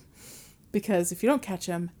catch them, because if you don't catch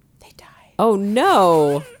them, they die. Oh,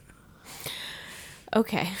 no.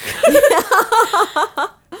 Okay.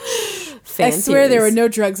 I swear there were no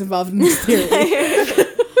drugs involved in this theory.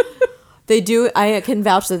 They do. I can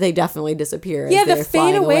vouch that they definitely disappear. as Yeah, the they're fade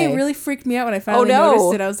flying away really freaked me out when I finally no.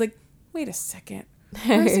 noticed it. I was like, wait a second,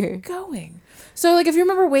 where's it going? So, like, if you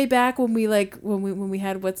remember way back when we when we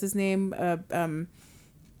had what's his name, the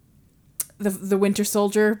Winter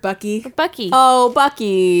Soldier, Bucky, Bucky. Oh,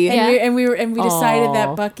 Bucky. Yeah. and we decided Aw.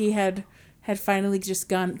 that Bucky had finally just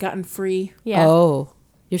gotten free. Yeah. Oh,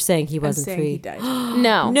 you're saying he I'm wasn't saying free. he died.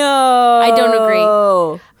 No. No, I don't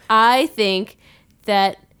agree. I think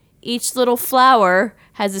that each little flower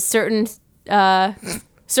has a certain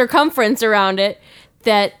circumference around it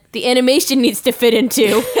that the animation needs to fit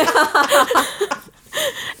into.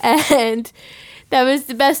 And that was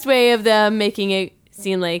the best way of them making it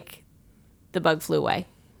seem like the bug flew away.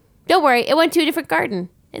 Don't worry, it went to a different garden.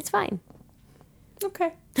 It's fine.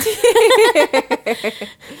 Okay.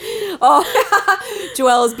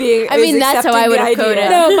 Joelle is being. I mean, is that's how I accepting would the have coded idea. it.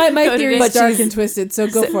 No, my Go to theory it. is But dark she's- and twisted, so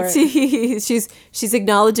go for it. She's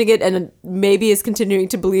acknowledging it and maybe is continuing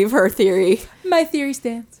to believe her theory. My theory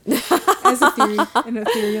stands as a theory and a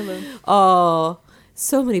theory alone. Oh,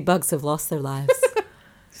 so many bugs have lost their lives.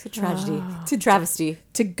 It's a tragedy. It's a travesty.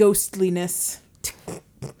 To ghostliness.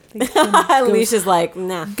 Alicia's like,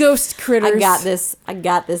 nah. Ghost critters. I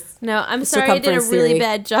got this. No, I'm sorry I did a circumference really theory.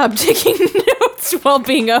 bad job taking notes while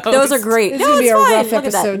being a host. Those are great. It's gonna be it's a fine. rough Look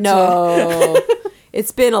at that. episode, No.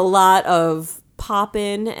 It's been a lot of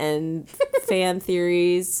popping and fan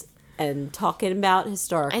theories and talking about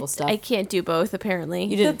historical stuff. I can't do both, apparently.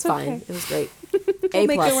 You did That's fine. okay. It was great. We'll A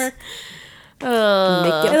make plus. it work.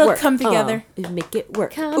 Make it It'll work. come together. Make it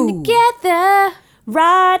work. Come Ooh. together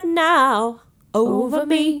Right now. over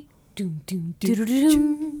me.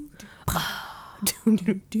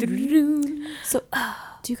 So,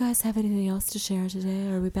 do you guys have anything else to share today?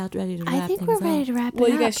 Or are we about ready to wrap I think things we're up? ready to wrap it Well,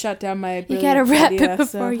 up. you guys shut down my You brilliant gotta wrap idea, it before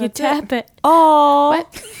so you that's tap it. Oh,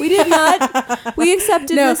 What? we did not. We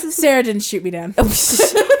accepted No, this. Sarah didn't shoot me down.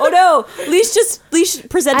 Oh no, Leash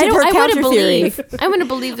presented her I want to counter theory. believe. I want to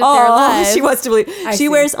believe that they're Oh, alive. she wants to believe. I She see.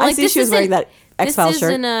 wears. I Like, see this she was wearing isn't- that X-Files This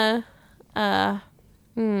shirt. isn't a.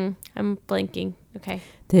 I'm blanking. Okay.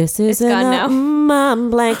 This isn't gone now. I'm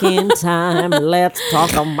blanking time. Let's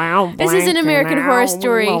talk about. This is an American Horror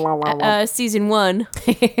Story, They season 1,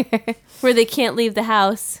 where they can't leave the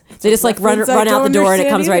house. just like run reference I out the don't door and it understand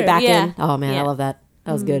comes right either. back Yeah. in. Oh man, I Yeah. love that.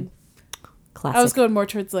 That was good. Classic. I was going more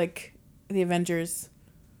towards like the Avengers.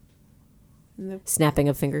 And the Snapping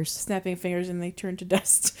of fingers. snapping fingers and they turn to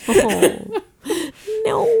dust. Oh.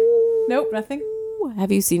 No. Nope, nothing.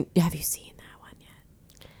 Have you seen that one yet?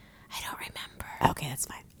 I don't remember. Okay, that's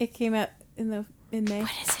fine. It came out in May.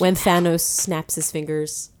 What is it? When Thanos snaps his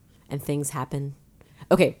fingers and things happen.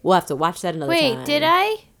 Okay, we'll have to watch that another time. Wait, did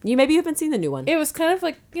I? Maybe you haven't seen the new one. It was kind of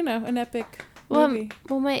like, an epic Well, movie.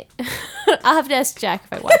 I'll have to ask Jack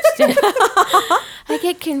if I watched it. I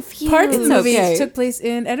get confused. Parts of the movie okay. took place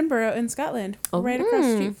in Edinburgh in Scotland, right across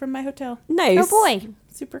the street from my hotel. Nice. Oh boy,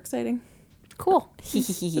 Super exciting. cool.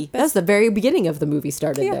 That was the very beginning of the movie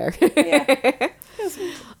started there. Yeah.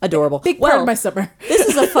 Adorable. Big part of my summer. This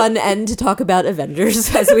is a fun end to talk about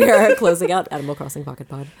Avengers as we are closing out Animal Crossing Pocket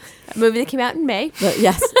Pod. A movie that came out in May, But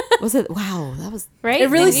yes. Was it? Wow. That was. right? It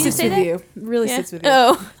really Didn't you sits say with that? you. It really Yeah. sits with you.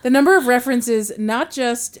 Oh, The number of references, not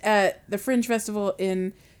just at the Fringe Festival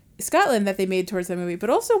in Scotland that they made towards that movie, but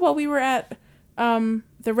also while we were at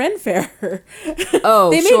the Ren Fair. Oh,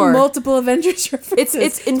 They made sure. multiple Avengers references.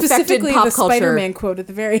 It's infected specifically pop the culture. Spider-Man quote at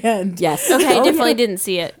the very end. Yes. okay. Oh, Definitely yeah. didn't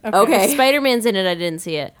see it. Okay. If Spider-Man's in it. I didn't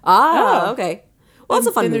see it. Ah, Oh. okay. Well, it's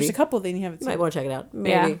a fun Then movie. there's a couple that you haven't You seen. might want to check it out.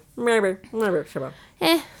 Yeah. Maybe. Sure.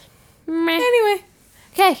 Eh. Meh. Anyway.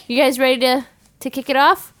 Okay, you guys ready to kick it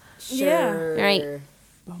off? Yeah. Sure. All right.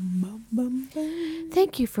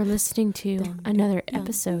 Thank you for listening to another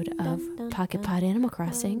episode of Pocket Pod Animal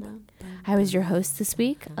Crossing. I was your host this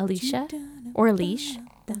week, Alicia, or Leash,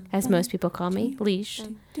 as most people call me, Leash,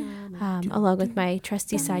 along with my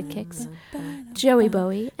trusty sidekicks, Joey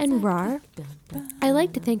Bowie and Rar. I'd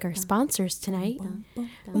like to thank our sponsors tonight,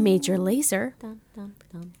 Major Laser.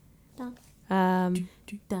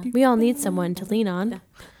 We all need someone to lean on.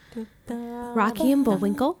 Rocky and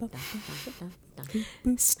Bullwinkle.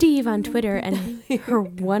 Steve on Twitter and her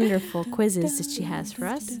wonderful quizzes that she has for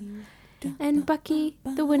us. And Bucky,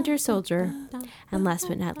 the Winter Soldier. And last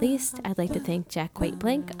but not least, I'd like to thank Jack White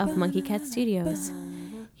Blank of Monkey Cat Studios.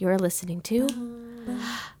 You're listening to